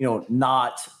the,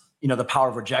 the power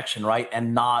of rejection, right?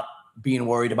 And not being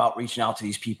worried about reaching out to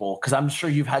these people. Because I'm sure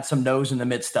you've had some no's in the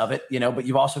midst of it, but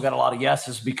you've also got a lot of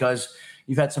yeses because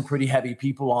you've had some pretty heavy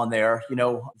people on there,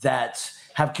 that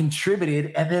have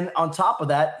contributed. And then on top of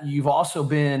that, you've also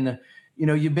been,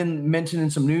 you've been mentioned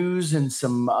in some news and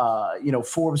some,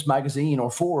 Forbes magazine or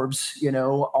Forbes,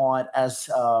 on as,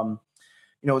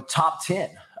 top 10.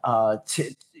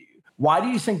 Why do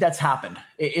you think that's happened?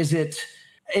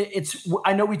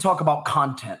 I know we talk about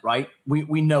content, right?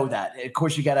 We know that. Of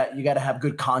course, you gotta have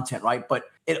good content, right? But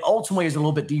it ultimately is a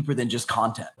little bit deeper than just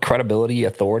content. Credibility,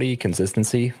 authority,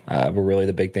 consistency were really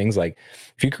the big things. Like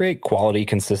if you create quality,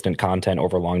 consistent content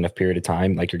over a long enough period of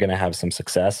time, like you're going to have some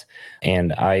success.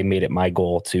 And I made it my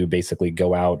goal to basically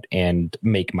go out and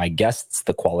make my guests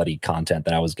the quality content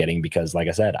that I was getting, because like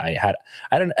I said, I had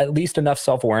at least enough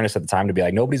self-awareness at the time to be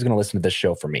like, nobody's going to listen to this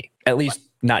show for me, at least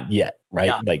not yet. Right.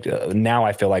 Yeah. Like now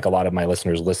I feel like a lot of my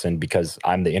listeners listen because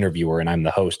I'm the interviewer and I'm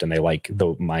the host and they like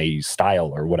my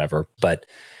style or whatever. But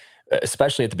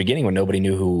especially at the beginning when nobody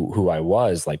knew who I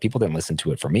was, like people didn't listen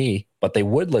to it for me, but they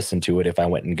would listen to it if I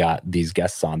went and got these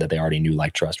guests on that they already knew,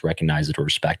 like, trust, recognized it, or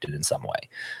respected in some way.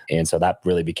 And so that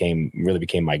really became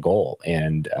my goal,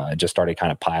 and just started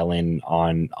kind of piling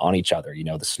on each other.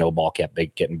 The snowball kept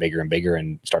getting bigger and bigger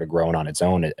and started growing on its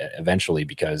own eventually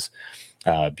because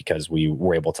we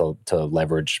were able to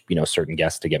leverage, certain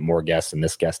guests to get more guests and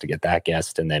this guest to get that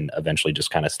guest. And then eventually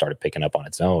just kind of started picking up on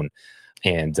its own.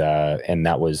 And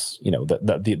that was,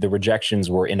 the rejections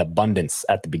were in abundance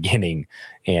at the beginning,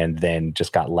 and then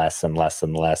just got less and less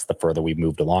and less the further we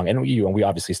moved along. And we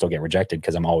obviously still get rejected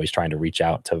because I'm always trying to reach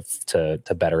out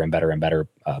to better and better and better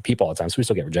people all the time. So we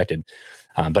still get rejected.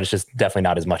 But it's just definitely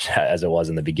not as much as it was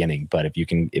in the beginning. But if you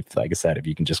can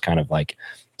just kind of like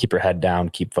keep your head down,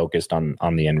 keep focused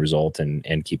on the end result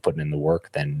and keep putting in the work,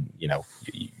 then, you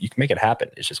can make it happen.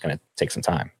 It's just going to take some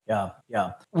time. Yeah.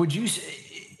 Yeah.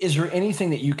 Is there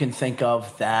anything that you can think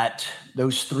of that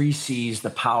those 3 C's, the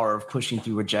power of pushing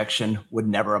through rejection, would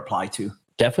never apply to?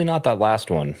 Definitely not that last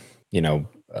one.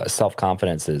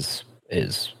 Self-confidence is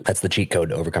that's the cheat code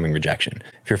to overcoming rejection.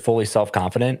 If you're fully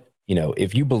self-confident,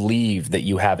 if you believe that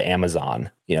you have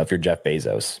Amazon, if you're Jeff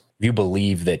Bezos, if you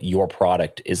believe that your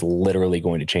product is literally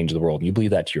going to change the world, and you believe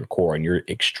that to your core, and you're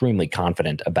extremely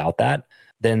confident about that,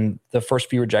 then the first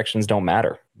few rejections don't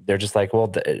matter. They're just like, well,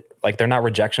 they're not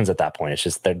rejections at that point. It's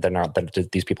just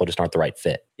these people just aren't the right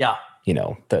fit. Yeah.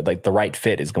 The right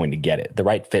fit is going to get it. The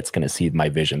right fit's going to see my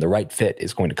vision. The right fit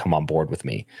is going to come on board with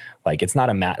me. Like, it's not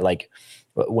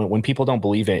when people don't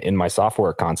believe in my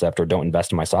software concept or don't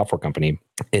invest in my software company,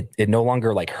 it no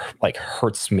longer like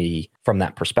hurts me from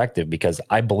that perspective, because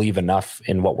I believe enough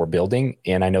in what we're building,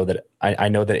 and I know that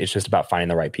it's just about finding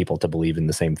the right people to believe in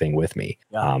the same thing with me.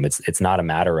 Yeah. It's not a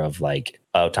matter of like,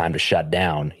 oh, time to shut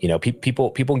down.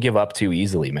 People give up too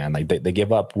easily, man. Like they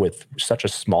give up with such a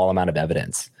small amount of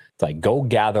evidence. It's like, go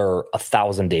gather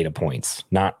 1,000 data points,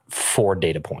 not 4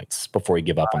 data points before you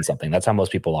give up on something. That's how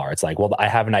most people are. It's like, well, I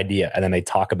have an idea. And then they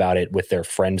talk about it with their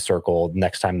friend circle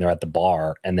next time they're at the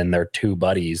bar. And then their 2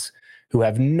 buddies who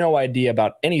have no idea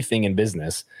about anything in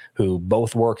business, who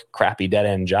both work crappy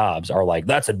dead-end jobs, are like,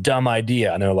 that's a dumb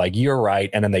idea. And they're like, you're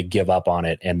right. And then they give up on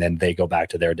it. And then they go back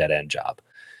to their dead-end job.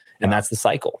 And that's the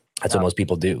cycle. That's what most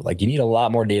people do. Like, you need a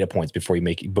lot more data points before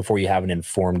you have an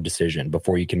informed decision,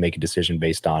 before you can make a decision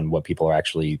based on what people are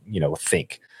actually,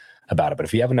 think about it. But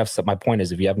if you have enough, my point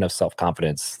is, if you have enough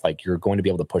self-confidence, like, you're going to be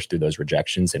able to push through those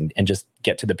rejections and just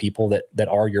get to the people that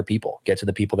are your people, get to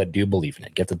the people that do believe in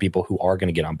it, get to the people who are going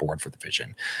to get on board for the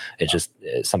vision. It's just,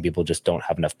 some people just don't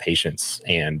have enough patience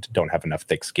and don't have enough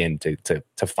thick skin to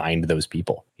find those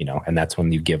people, and that's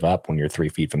when you give up, when you're 3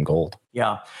 feet from gold.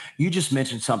 Yeah. You just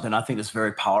mentioned something I think that's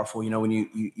very powerful. When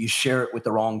you share it with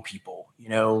the wrong people,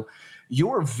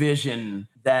 your vision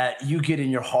that you get in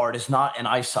your heart is not an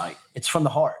eyesight. It's from the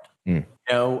heart.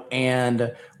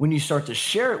 And when you start to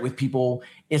share it with people,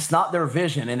 it's not their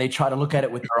vision, and they try to look at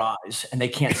it with their eyes and they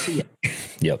can't see it.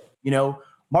 Yep.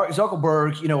 Mark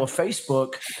Zuckerberg, of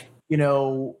Facebook,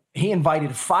 he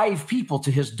invited 5 people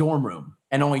to his dorm room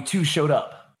and only 2 showed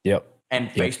up. Yep. And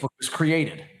Facebook was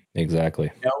created.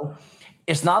 Exactly.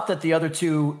 It's not that the other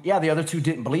 2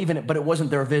 didn't believe in it, but it wasn't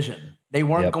their vision. They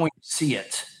weren't going to see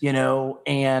it,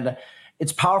 and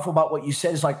it's powerful about what you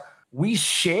said. It's like, we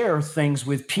share things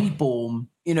with people.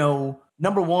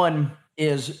 Number one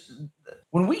is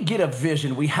when we get a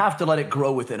vision, we have to let it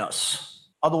grow within us.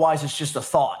 Otherwise, it's just a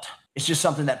thought. It's just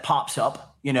something that pops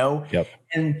up, Yep.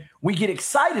 And we get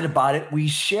excited about it. We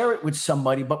share it with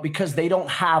somebody, but because they don't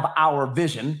have our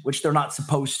vision, which they're not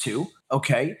supposed to.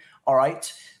 Okay. All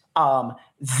right.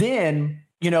 Then,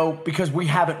 because we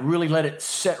haven't really let it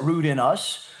set root in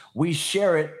us, we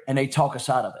share it and they talk us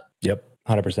out of it. Yep.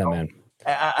 100%, man.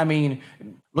 I mean,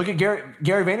 look at Gary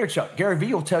Vaynerchuk. Gary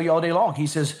Vee will tell you all day long. He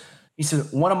says,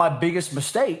 one of my biggest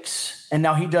mistakes, and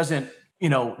now he doesn't,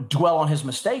 dwell on his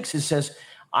mistakes. He says,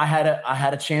 I had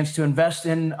a chance to invest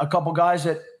in a couple guys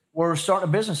that were starting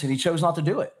a business and he chose not to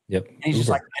do it. Yep. And he's just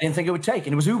like, I didn't think it would take.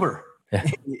 And it was Uber,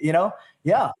 Yeah.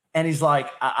 Yeah. And he's like,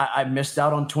 I missed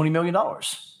out on $20 million.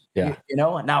 Yeah.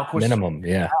 Now of course. Minimum.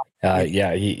 Yeah.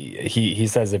 He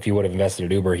says if he would have invested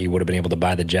in Uber, he would have been able to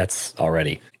buy the jets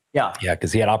already. Yeah. Yeah.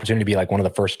 Cause he had opportunity to be like one of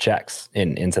the first checks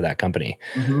into that company.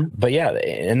 Mm-hmm. But yeah.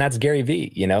 And that's Gary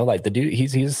Vee, like the dude,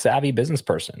 he's a savvy business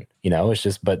person, it's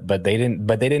just, but they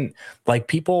didn't like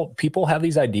people have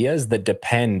these ideas that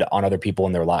depend on other people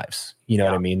in their lives. You know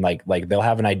what I mean? Like they'll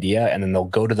have an idea and then they'll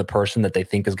go to the person that they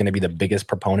think is going to be the biggest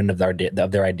proponent of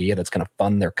their idea that's going to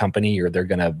fund their company, or they're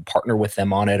going to partner with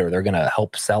them on it, or they're going to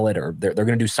help sell it, or they're going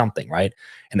to do something, right?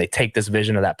 And they take this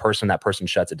vision of that person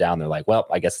shuts it down. They're like, well,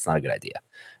 I guess it's not a good idea.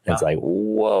 And it's like,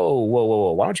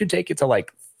 whoa. Why don't you take it to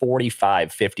like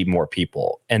 45, 50 more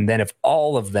people? And then if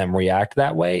all of them react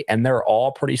that way and they're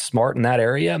all pretty smart in that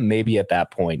area, maybe at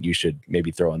that point you should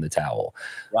maybe throw in the towel.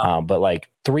 Wow. But like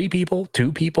 3 people,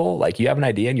 2 people, like you have an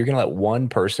idea and you're going to let one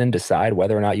person decide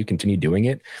whether or not you continue doing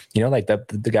it. Like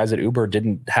the guys at Uber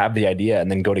didn't have the idea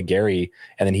and then go to Gary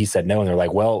and then he said no. And they're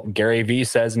like, well, Gary Vee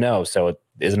says no, so it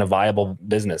isn't a viable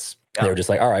business. Yeah. They were just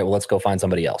like, all right, well, let's go find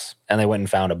somebody else. And they went and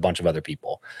found a bunch of other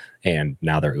people and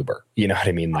now they're Uber. You know what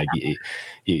I mean? Like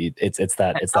it's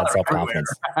that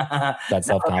self-confidence. That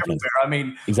self-confidence. I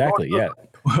mean, exactly. Yeah.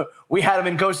 We had them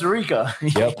in Costa Rica.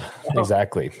 Yep.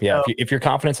 Exactly. Yeah. If your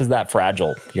confidence is that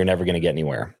fragile, you're never going to get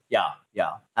anywhere. Yeah.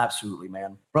 Absolutely,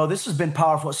 man. Bro, this has been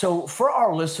powerful. So for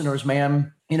our listeners,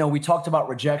 man, we talked about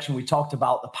rejection. We talked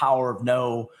about the power of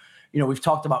no, we've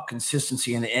talked about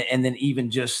consistency and then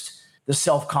even just the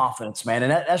self-confidence, man.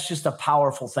 And that's just a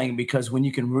powerful thing, because when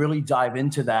you can really dive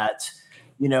into that,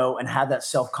 and have that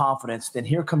self-confidence, then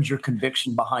here comes your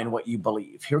conviction behind what you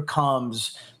believe. Here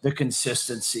comes the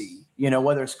consistency,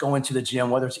 whether it's going to the gym,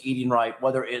 whether it's eating right,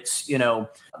 whether it's, the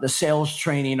sales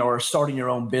training or starting your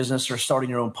own business or starting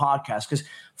your own podcast. Because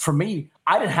for me,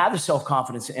 I didn't have the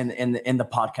self-confidence in the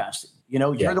podcasting.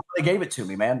 You're the one that gave it to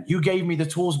me, man. You gave me the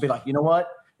tools to be like, you know what?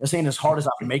 This ain't as hard as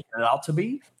I'm making it out to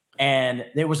be. And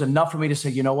there was enough for me to say,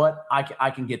 you know what, I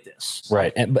can get this.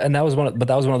 Right. And that was one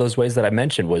of those ways that I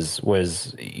mentioned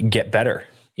was get better.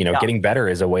 Getting better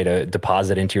is a way to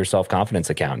deposit into your self-confidence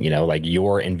account. Like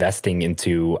you're investing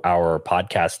into our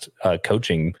podcast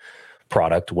coaching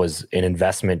product was an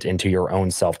investment into your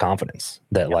own self-confidence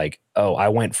that like, oh, I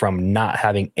went from not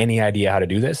having any idea how to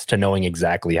do this to knowing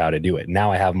exactly how to do it.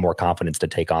 Now I have more confidence to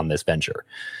take on this venture.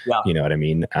 Yeah. You know what I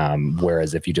mean?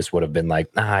 Whereas if you just would have been like,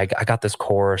 I got this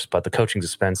course, but the coaching's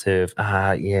expensive.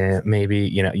 Yeah, maybe,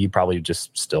 you'd probably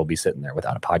just still be sitting there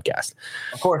without a podcast.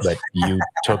 Of course. But you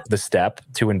took the step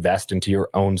to invest into your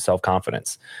own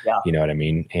self-confidence. Yeah. You know what I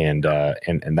mean? And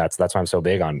that's why I'm so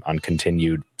big on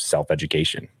continued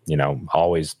self-education,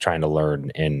 always trying to learn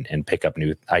and pick up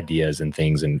new ideas and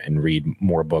things and read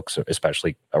more books,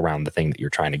 especially around the thing that you're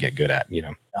trying to get good at, Yeah.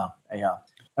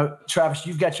 Travis,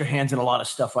 you've got your hands in a lot of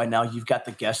stuff right now. You've got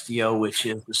the Guestio, which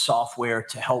is the software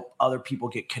to help other people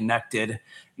get connected,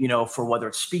 for whether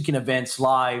it's speaking events,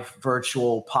 live,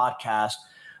 virtual, podcast.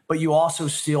 But you also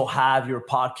still have your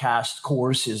podcast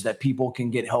courses that people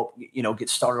can get help, get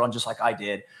started on, just like I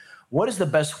did. What is the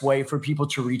best way for people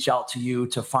to reach out to you,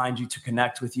 to find you, to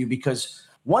connect with you? Because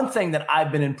one thing that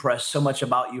I've been impressed so much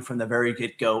about you from the very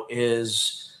get-go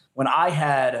is when I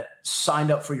had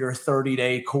signed up for your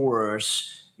 30-day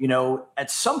course, at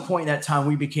some point in that time,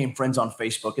 we became friends on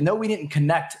Facebook. And though we didn't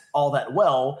connect all that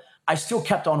well, I still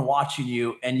kept on watching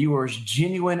you, and you were as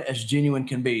genuine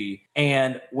can be.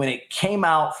 And when it came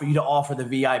out for you to offer the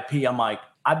VIP, I'm like,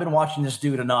 I've been watching this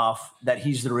dude enough that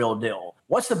he's the real deal.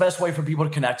 What's the best way for people to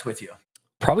connect with you?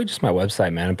 Probably just my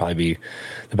website, man. It'd probably be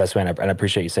the best way. And I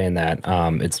appreciate you saying that.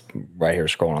 It's right here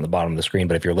scrolling on the bottom of the screen.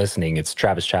 But if you're listening, it's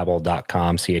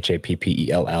travischappell.com,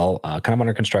 CHAPPELL. Kind of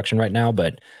under construction right now,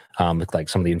 but like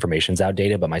some of the information's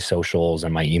outdated, but my socials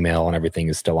and my email and everything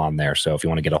is still on there. So if you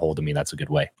want to get a hold of me, that's a good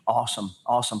way. Awesome.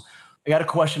 I got a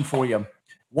question for you.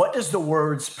 What does the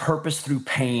words purpose through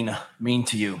pain mean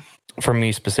to you? for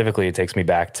me specifically, it takes me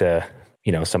back to,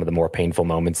 some of the more painful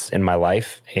moments in my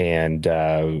life, and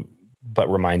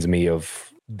but reminds me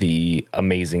of the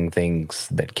amazing things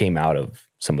that came out of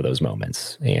some of those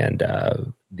moments, and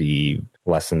the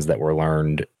lessons that were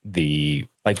learned.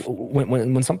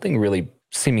 When something really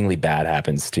seemingly bad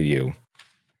happens to you,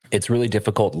 it's really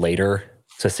difficult later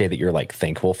to say that you're like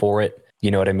thankful for it.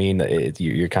 You know what I mean?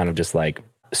 You're kind of just like,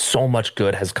 so much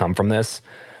good has come from this,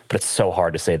 but it's so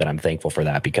hard to say that I'm thankful for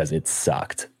that because it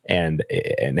sucked. And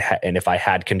if I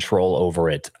had control over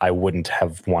it, I wouldn't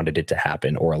have wanted it to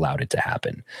happen or allowed it to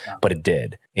happen, but it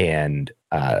did. And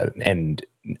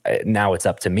now it's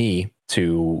up to me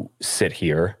to sit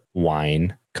here,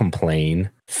 whine, complain,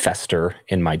 fester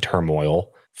in my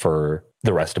turmoil for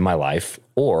the rest of my life,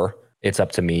 or it's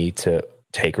up to me to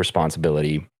take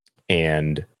responsibility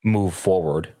and move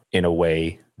forward in a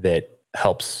way that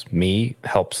helps me,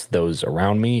 helps those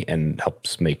around me, and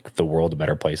helps make the world a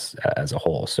better place as a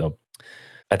whole. So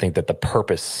I think that the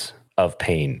purpose of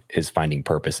pain is finding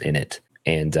purpose in it.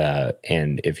 And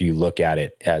if you look at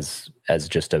it as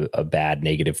just a bad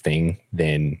negative thing,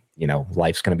 then,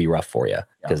 life's going to be rough for you,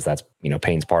 because that's,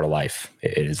 pain's part of life.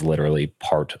 It is literally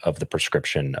part of the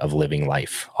prescription of living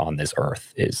life on this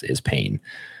earth is pain.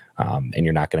 And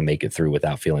you're not going to make it through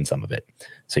without feeling some of it.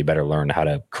 So you better learn how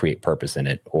to create purpose in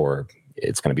it, or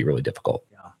it's going to be really difficult.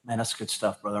 Yeah, man, that's good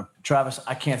stuff, brother. Travis,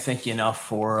 I can't thank you enough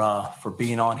for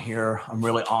being on here. I'm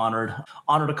really honored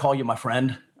to call you my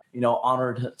friend,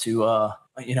 honored to,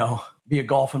 be a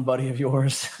golfing buddy of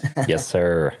yours. Yes,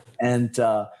 sir. And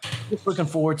just looking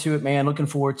forward to it, man. Looking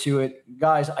forward to it.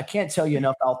 Guys, I can't tell you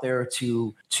enough out there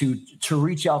to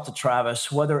reach out to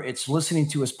Travis, whether it's listening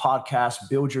to his podcast,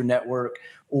 Build Your Network,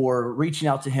 or reaching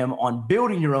out to him on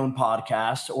building your own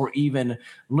podcast, or even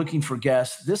looking for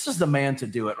guests. This is the man to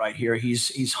do it right here.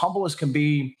 He's humble as can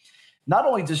be. Not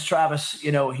only does Travis,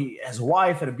 he has a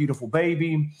wife and a beautiful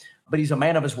baby, but he's a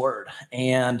man of his word.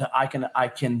 And I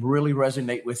can really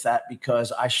resonate with that,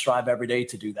 because I strive every day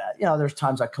to do that. There's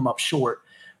times I come up short,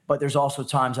 but there's also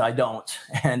times I don't.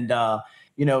 And, I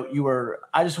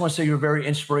just want to say you're very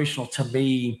inspirational to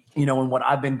me, in what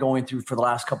I've been going through for the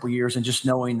last couple of years, and just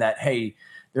knowing that, hey,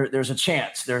 there's a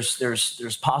chance,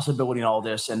 there's possibility in all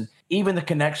this. And even the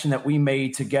connection that we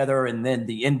made together, and then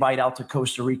the invite out to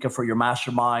Costa Rica for your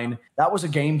mastermind, that was a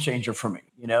game changer for me,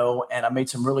 and I made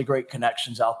some really great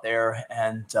connections out there.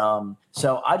 And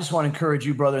so I just want to encourage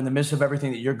you, brother, in the midst of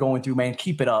everything that you're going through, man,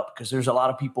 keep it up, because there's a lot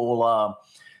of people,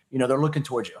 they're looking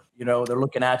towards you, they're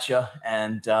looking at you,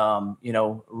 and,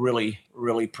 really,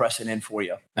 really pressing in for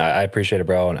you. I appreciate it,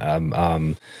 bro.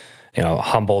 And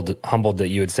humbled that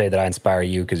you would say that I inspire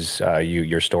you, because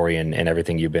your story and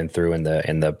everything you've been through, and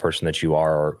the person that you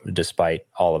are, despite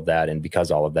all of that, and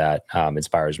because all of that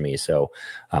inspires me. So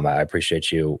I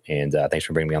appreciate you, and thanks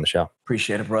for bringing me on the show.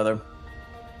 Appreciate it, brother.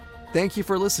 Thank you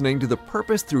for listening to the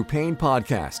Purpose Through Pain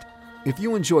podcast. If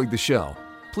you enjoyed the show,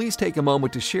 please take a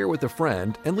moment to share with a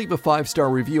friend and leave a 5-star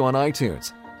review on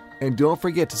iTunes. And don't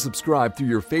forget to subscribe through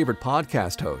your favorite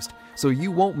podcast host so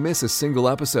you won't miss a single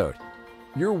episode.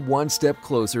 You're one step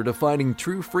closer to finding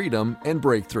true freedom and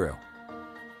breakthrough.